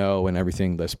get to know and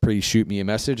everything. Please shoot me a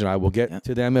message and I will get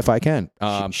to them if I can.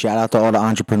 Shout out to all the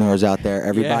entrepreneurs out there.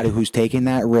 Everybody who's taking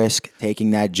that risk,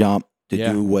 taking that jump to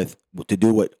do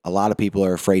what a lot of people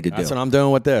are afraid to do. That's what I'm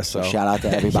doing with this. So shout out to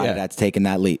everybody that's taking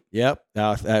that leap. Yep.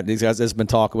 These guys has been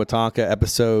Talking with Tonka,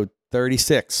 episode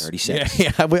 36. 36.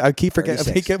 Yeah. I keep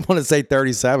forgetting. I keep want to say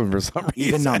 37 for some reason.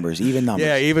 Even numbers.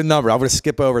 Yeah, even number. I'm going to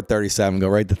skip over 37, go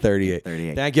right to 38.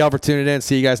 38. Thank y'all for tuning in.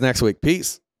 See you guys next week.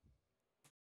 Peace.